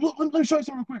 Let me show you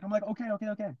something real quick. I'm like, okay.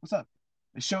 What's up?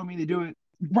 They show me they do it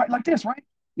right like this, right?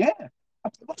 Yeah.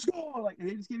 Let's go. Like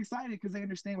they just get excited because they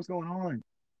understand what's going on.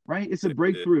 Right? It's a Yeah.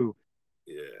 breakthrough.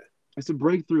 Yeah. It's a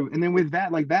breakthrough. And then with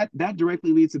that, like that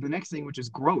directly leads to the next thing, which is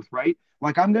growth, right?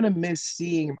 Like I'm gonna miss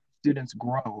seeing students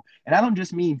grow. And I don't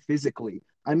just mean physically,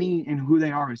 I mean in who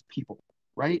they are as people,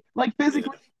 right? Like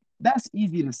physically, that's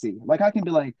easy to see. Like I can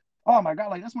be like, oh my God,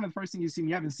 like that's one of the first things you see.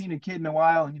 You haven't seen a kid in a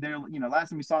while, and they're,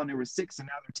 last time you saw them, they were 6 and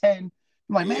now they're 10.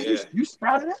 I'm like, man, Yeah. you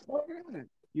sprouted up,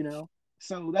 you know.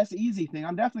 So that's the easy thing.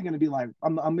 I'm definitely gonna be like,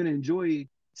 I'm gonna enjoy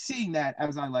seeing that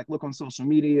as I like look on social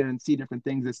media and see different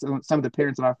things that some of the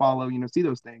parents that I follow, see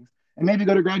those things. And maybe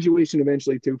go to graduation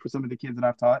eventually too for some of the kids that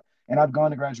I've taught. And I've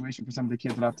gone to graduation for some of the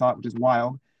kids that I've taught, which is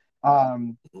wild.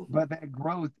 But that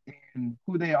growth in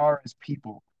who they are as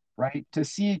people, right? To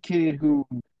see a kid who,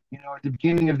 at the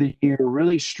beginning of the year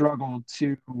really struggled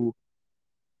to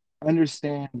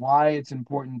understand why it's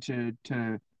important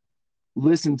to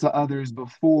listen to others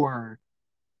before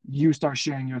you start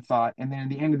sharing your thought. And then at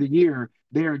the end of the year,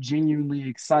 they are genuinely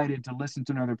excited to listen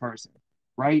to another person,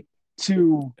 right?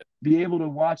 To be able to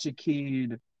watch a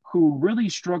kid who really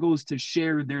struggles to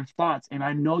share their thoughts. And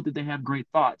I know that they have great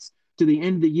thoughts. To the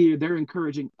end of the year, they're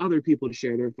encouraging other people to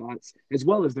share their thoughts as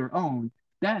well as their own.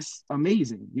 That's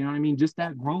amazing. You know what I mean? Just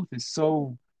that growth is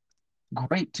so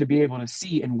great to be able to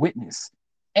see and witness.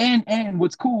 And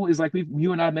what's cool is like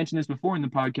you and I mentioned this before in the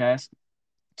podcast,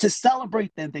 to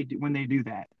celebrate them when they do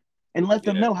that and let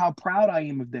them Yeah. know how proud I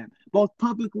am of them, both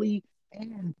publicly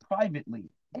and privately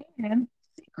and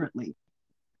secretly.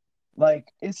 Like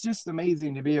it's just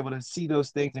amazing to be able to see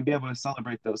those things and be able to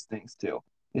celebrate those things too.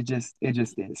 It just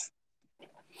is.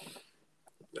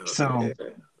 So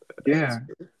Yeah. yeah,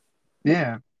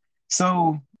 yeah.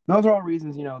 So those are all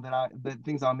reasons, the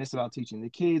things I'll miss about teaching the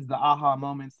kids, the aha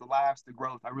moments, the laughs, the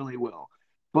growth. I really will.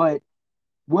 But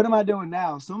what am I doing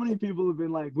now? So many people have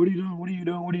been like, what are you doing? What are you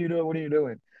doing? What are you doing? What are you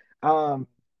doing? Um,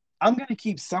 I'm gonna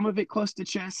keep some of it close to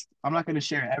chest. I'm not gonna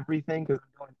share everything because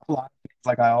I'm doing a lot of things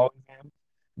like I always am.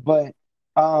 But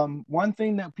one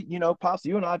thing that Pops,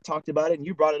 you and I talked about it, and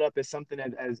you brought it up as something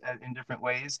as in different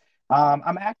ways.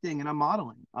 I'm acting and I'm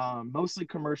modeling, mostly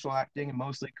commercial acting and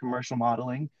mostly commercial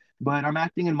modeling. But I'm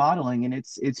acting and modeling, and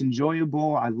it's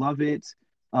enjoyable. I love it.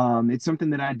 It's something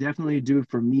that I definitely do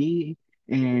for me,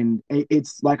 and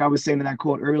it's like I was saying in that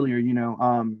quote earlier,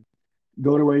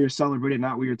 go to where you're celebrated,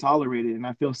 not where you're tolerated. And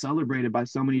I feel celebrated by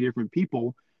so many different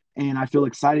people. And I feel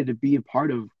excited to be a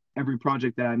part of every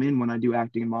project that I'm in when I do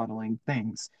acting and modeling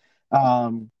things.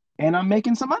 And I'm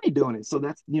making some money doing it. So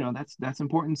that's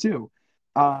important too.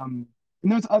 And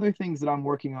there's other things that I'm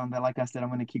working on that, like I said, I'm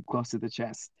going to keep close to the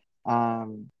chest.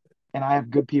 Um, and I have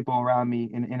good people around me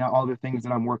in all the things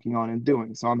that I'm working on and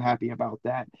doing. So I'm happy about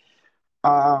that.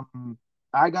 Um,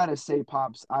 I gotta say,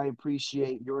 Pops, I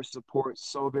appreciate your support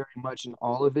so very much in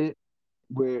all of it.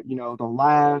 Where, the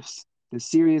laughs, the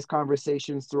serious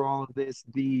conversations through all of this,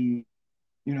 the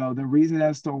reason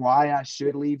as to why I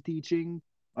should leave teaching.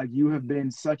 Like you have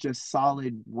been such a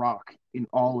solid rock in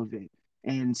all of it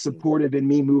and supportive in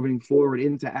me moving forward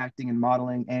into acting and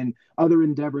modeling and other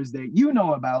endeavors that you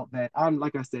know about that I'm,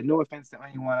 like I said, no offense to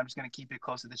anyone. I'm just going to keep it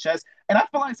close to the chest. And I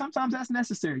feel like sometimes that's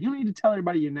necessary. You don't need to tell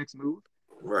everybody your next move.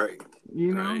 Right.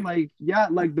 Right. Like, yeah,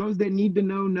 like those that need to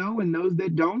know, and those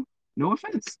that don't, no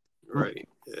offense. Right.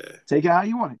 Yeah. Take it how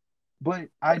you want it. But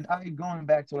I going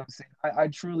back to what I'm saying, I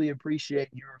truly appreciate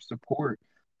your support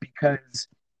because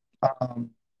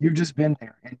you've just been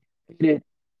there and made it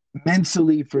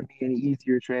mentally for me an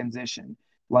easier transition,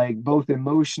 like both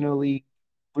emotionally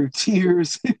through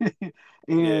tears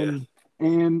Yeah.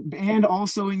 and and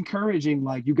also encouraging,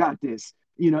 like you got this,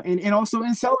 and also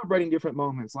in celebrating different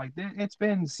moments. Like it's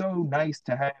been so nice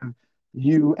to have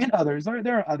you and others.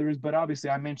 There are others, but obviously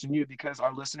I mentioned you because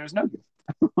our listeners know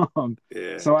you.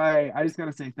 Yeah. So I just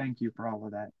gotta say thank you for all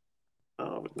of that.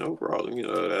 No problem.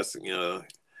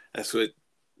 That's what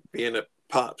being a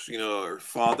pops, or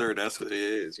father. That's what it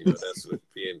is. That's what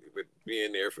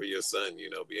being there for your son.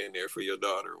 Being there for your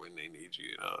daughter when they need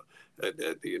you. That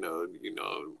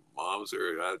moms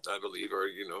I believe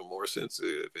are more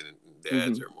sensitive, and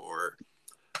dads Mm-hmm. are more.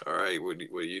 All right, what do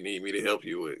you need me to help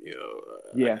you with?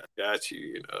 I Yeah. got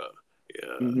you.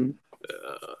 Yeah. Mm-hmm.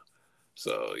 Uh,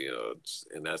 so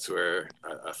and that's where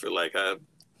I feel like I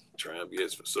try and be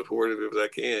as supportive as I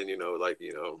can.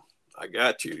 I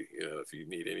got you. If you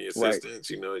need any Right.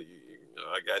 assistance,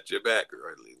 I got your back,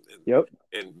 right? Yep.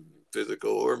 And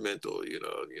physical or mental,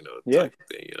 Yeah. type of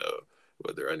thing.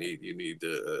 Whether you need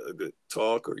a good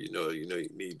talk, or you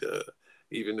need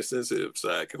even the sensitive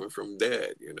side coming from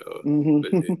dad. But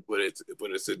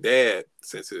Mm-hmm. it's a dad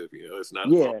sensitive. It's not a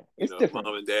mom. Yeah. It's different.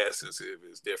 Mom and dad sensitive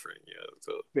is different.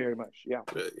 So Very much. Yeah.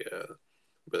 but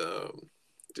but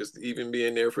just even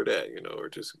being there for that, or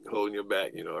just holding your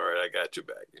back, all right, I got your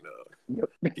back,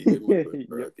 Yep. keep it moving,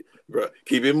 bro. Yep. Bro,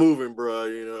 keep it moving,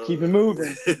 bro. Keep it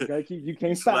moving. You gotta keep. You You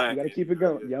can't stop. You gotta slacking, keep it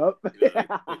going. Yep.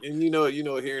 and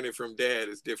hearing it from dad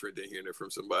is different than hearing it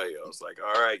from somebody else. Like,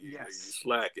 all right, you Yes.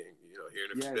 slacking.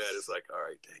 Hearing it from dad is Yes. like, all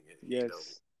right, dang it,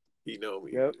 Yes. he know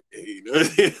me, Yep. he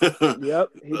knows. Yep.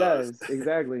 He uh, does.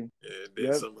 Exactly. and then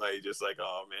Yep. somebody just like,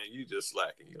 oh man, you just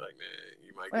slacking. You're like, man,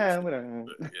 you might get Man, fed, whatever.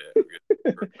 but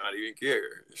yeah, or not even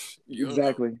care. You don't know.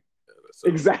 Exactly. So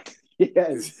Exactly.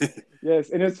 Yes. Yes.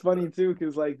 And it's funny too,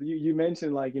 because like you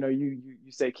mentioned, like, you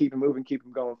say keep it moving, keep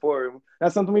them going forward.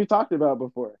 That's something we've talked about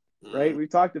before, right? mm, We've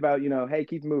talked about, hey,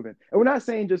 keep moving. And we're not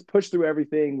saying just push through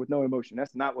everything with no emotion.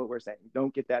 That's not what we're saying.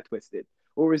 Don't get that twisted.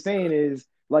 What we're saying is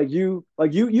you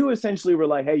essentially were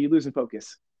like, hey, you're losing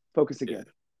focus. Focus yeah, again.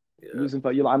 yeah. Losing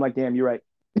focus. I'm like, damn, you're right.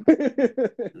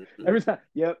 Mm-hmm. Every time.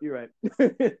 Yep, you're right.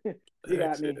 You got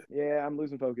That's me. it. Yeah, I'm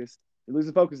losing focus. You're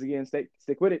losing focus again.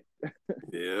 Stick with it.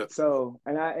 Yeah, So,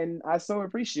 and I so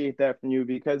appreciate that from you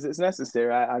because it's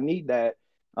necessary. I need that,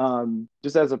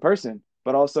 just as a person,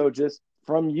 but also just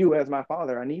from you as my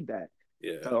father. I need that.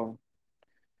 yeah, So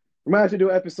we might have to do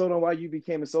an episode on why you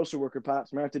became a social worker,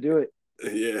 pops. We might have to do it.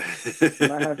 yeah, We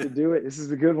might have to do it. This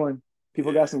is a good one.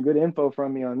 People got some good info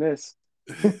from me on this.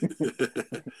 yeah.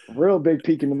 Real big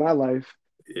peek into my life.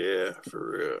 Yeah,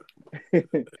 for real.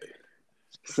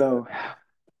 So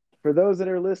for those that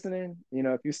are listening,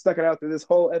 if you stuck it out through this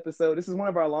whole episode, this is one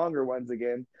of our longer ones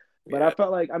again. But I Yeah,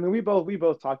 felt like, I mean, we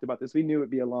both talked about this. We knew it'd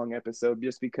be a long episode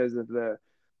just because of the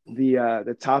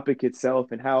topic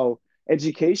itself and how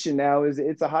education now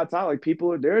it's a hot topic.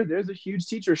 People are there. There's a huge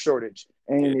teacher shortage,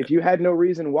 and yeah, if you had no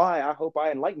reason why, I hope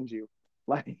I enlightened you.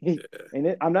 Like, yeah.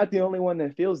 I'm not the only one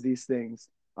that feels these things.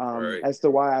 Right. As to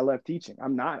why I left teaching,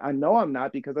 I'm not. I know I'm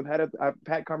not because I've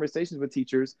had conversations with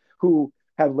teachers who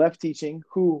have left teaching,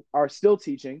 who are still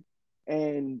teaching,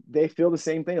 and they feel the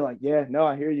same thing. Like, yeah, no,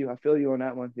 I hear you. I feel you on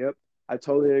that one. Yep, I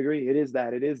totally agree. It is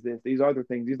that. It is this. These are the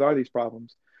things. These are these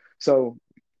problems. So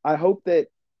I hope that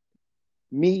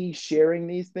me sharing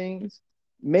these things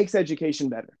makes education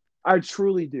better. I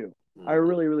truly do. I Mm-hmm.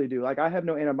 really, really do. Like, I have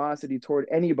no animosity toward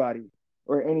anybody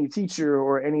or any teacher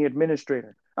or any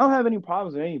administrator. I don't have any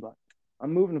problems with anybody.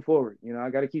 I'm moving forward. I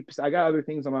got other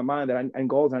things on my mind and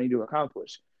goals I need to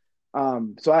accomplish.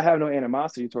 So I have no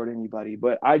animosity toward anybody,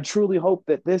 but I truly hope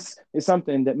that this is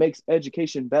something that makes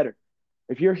education better.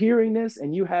 If you're hearing this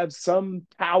and you have some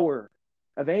power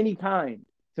of any kind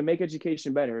to make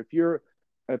education better, if you're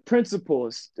a principal,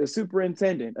 a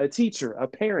superintendent, a teacher, a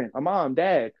parent, a mom,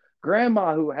 dad,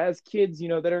 grandma who has kids,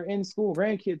 that are in school,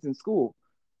 grandkids in school,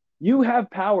 you have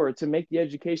power to make the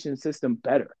education system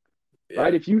better,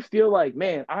 right? Yeah, If you feel like,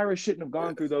 man, Ira shouldn't have yeah.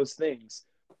 gone through those things,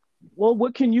 well,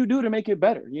 what can you do to make it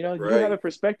better? You have Right, a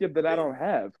perspective that I right. don't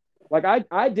have. Like,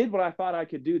 I did what I thought I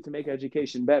could do to make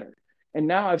education better. And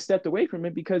now I've stepped away from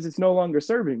it because it's no longer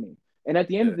serving me. And at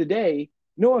the end Yeah, of the day,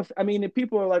 no, if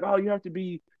people are like, oh, you have to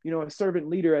be, a servant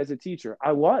leader as a teacher.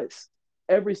 I was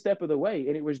every step of the way.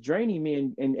 And it was draining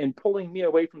me and pulling me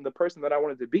away from the person that I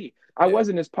wanted to be. I yeah.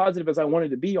 wasn't as positive as I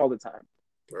wanted to be all the time.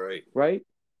 Right, Right.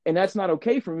 And that's not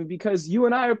okay for me because you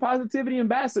and I are positivity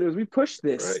ambassadors. We push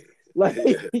this. right. Like,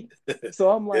 so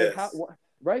I'm like, Yes.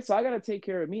 right? So I got to take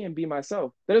care of me and be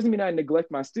myself. That doesn't mean I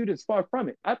neglect my students. Far from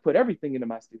it. I put everything into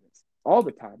my students all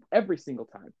the time, every single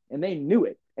time. And they knew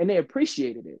it and they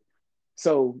appreciated it.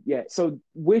 So, yeah. So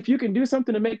if you can do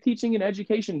something to make teaching and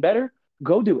education better,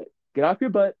 go do it. Get off your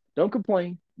butt. Don't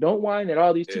complain. Don't whine that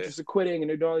all these Yeah, teachers are quitting and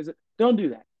they're doing all these. Don't do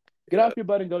that. Get off your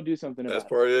butt and go do something That's about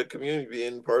part of the community,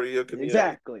 being part of your it. community.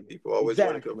 Exactly. People always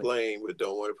want to Exactly. complain, but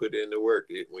don't want to put in the work.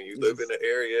 When you live in Ex- an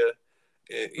area,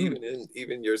 and mm,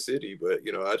 even your city, but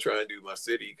I try and do my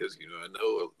city because I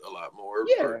know a lot more, or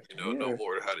yeah. know Yeah.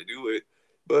 more how to do it.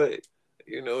 But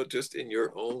just in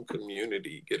your own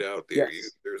community, get out there.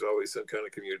 Yes. There's always some kind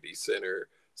of community center,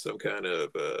 some kind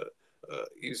of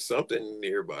use something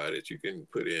nearby that you can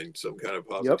put in some kind of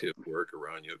Yep. positive work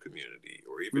around your community,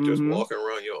 or even just Mm-hmm. walking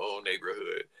around your own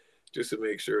neighborhood, just to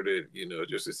make sure that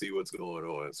just to see what's going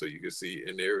on, so you can see.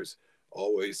 And there's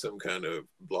always some kind of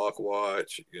block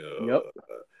watch, Yep.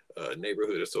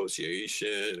 neighborhood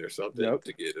association or something Yep.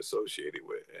 to get associated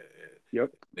with. And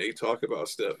Yep. they talk about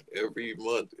stuff every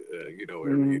month,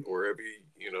 Mm-hmm. every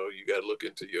you got to look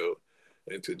into your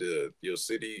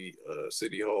city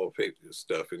hall paper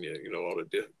stuff, and all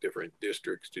the different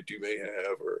districts that you may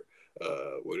have, or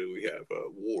what do we have,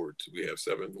 wards. We have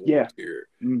 7 Yeah. wards here.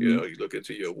 Mm-hmm. You look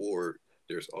into your ward,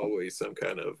 there's always some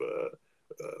kind of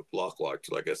block watch,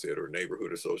 like I said, or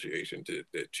neighborhood association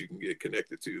that you can get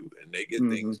connected to, and they get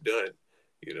Mm-hmm. things done.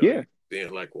 Yeah.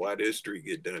 Saying like, why this street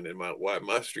get done and why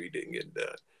my street didn't get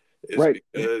done? It's Right.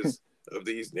 because of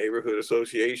these neighborhood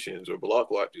associations or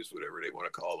block watches, whatever they want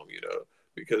to call them.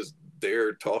 Because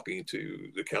they're talking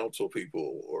to the council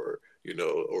people, or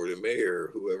or the mayor,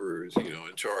 whoever is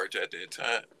in charge at that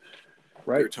time.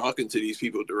 They're Right. talking to these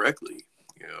people directly.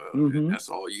 And Mm-hmm. that's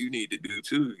all you need to do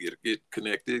too. Get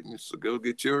connected, and so go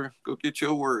get your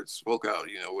words spoke out.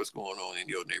 What's going on in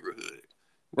your neighborhood.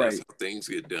 That's Right. how things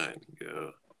get done.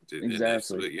 And that's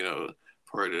Exactly.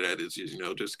 part of that is just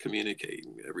just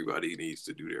communicating. Everybody needs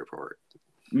to do their part.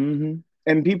 Mm-hmm.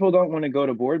 And people don't want to go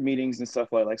to board meetings and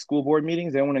stuff like school board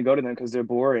meetings. They don't want to go to them because they're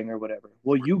boring or whatever.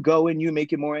 Well, you go and you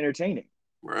make it more entertaining,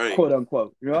 Right. quote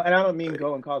unquote. And I don't mean Right.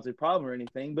 go and cause a problem or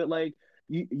anything, but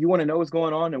you want to know what's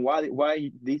going on and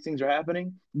why these things are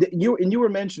happening. You were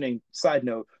mentioning, side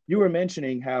note, you were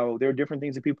mentioning how there are different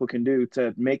things that people can do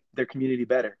to make their community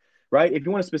better, right? If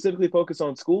you want to specifically focus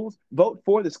on schools, vote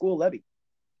for the school levy.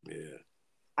 Yeah.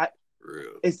 I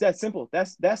Real. It's that simple.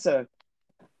 That's a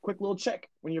quick little check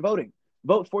when you're voting.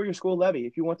 Vote for your school levy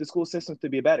if you want the school systems to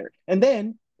be better. And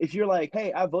then if you're like,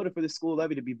 hey, I voted for the school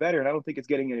levy to be better and I don't think it's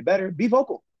getting any better, be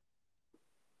vocal.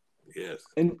 Yes.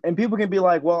 And people can be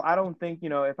like, well, I don't think,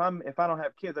 if I don't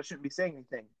have kids, I shouldn't be saying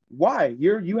anything. Why?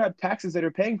 You have taxes that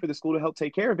are paying for the school to help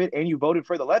take care of it, and you voted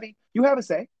for the levy. You have a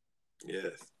say.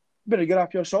 Yes. You better get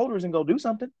off your shoulders and go do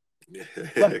something.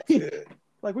 Like,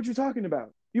 like what you talking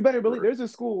about? You better believe there's a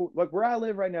school like where I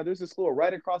live right now. There's a school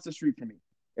right across the street from me.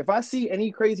 If I see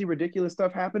any crazy, ridiculous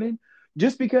stuff happening,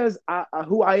 just because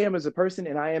who I am as a person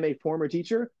and I am a former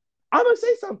teacher, I'm gonna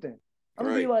say something.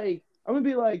 Right. I'm gonna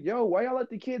be like, yo, why y'all let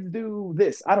the kids do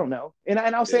this? I don't know, and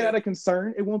I'll say it Yeah. out of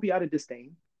concern. It won't be out of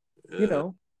disdain, you Uh-huh.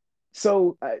 know.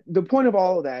 So the point of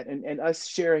all of that, and us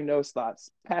sharing those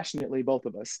thoughts passionately, both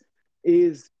of us,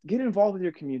 is get involved with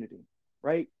your community,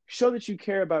 right? Show that you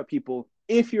care about people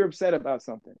if you're upset about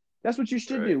something. That's what you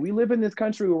should do. Right. We live in this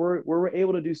country where we're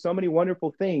able to do so many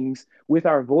wonderful things with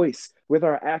our voice, with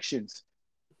our actions.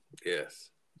 Yes.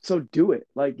 So do it.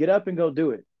 Like get up and go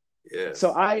do it.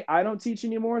 So Yes. I don't teach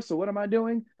anymore. So what am I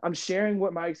doing? I'm sharing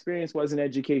what my experience was in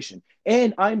education.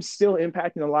 And I'm still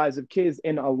impacting the lives of kids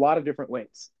in a lot of different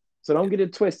ways. So don't get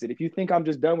it twisted. If you think I'm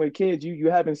just done with kids,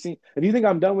 you haven't seen. If you think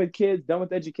I'm done with kids, done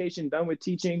with education, done with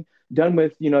teaching, done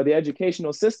with the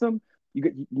educational system,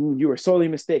 you are sorely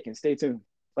mistaken. Stay tuned.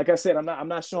 Like I said, I'm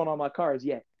not showing all my cards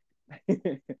yet.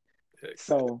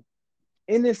 So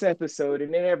in this episode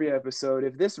and in every episode,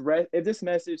 if this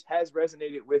message has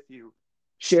resonated with you,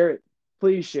 share it.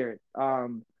 Please share it.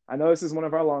 I know this is one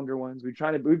of our longer ones. We've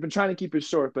been trying to keep it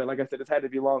short, but like I said, it's had to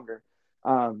be longer.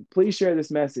 Please share this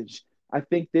message. I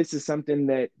think this is something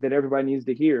that everybody needs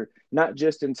to hear, not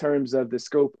just in terms of the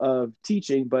scope of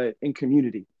teaching, but in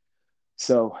community.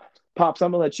 So, Pops,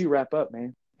 I'm gonna let you wrap up,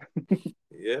 man.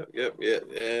 Yep. Yep. Yep.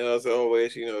 And as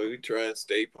always, we try and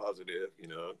stay positive.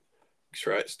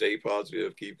 Try to stay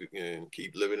positive. Keep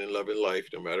living and loving life,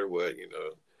 no matter what.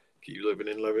 Keep living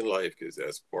and loving life, because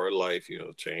that's part of life.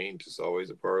 Change is always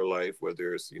a part of life,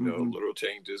 whether it's Mm-hmm. little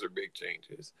changes or big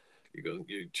changes.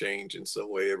 You change in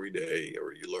some way every day,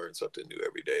 or you learn something new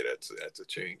every day. That's a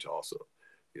change also.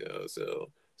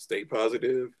 So stay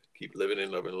positive. Keep living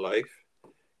and loving life.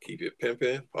 Keep it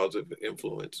pimping. Positive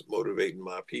influence, motivating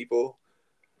my people.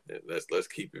 And let's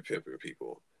keep it pimping,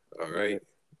 people. All Love right. it.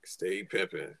 Stay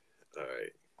pimping. All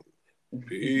right.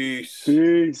 Peace.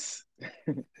 Peace.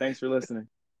 Thanks for listening.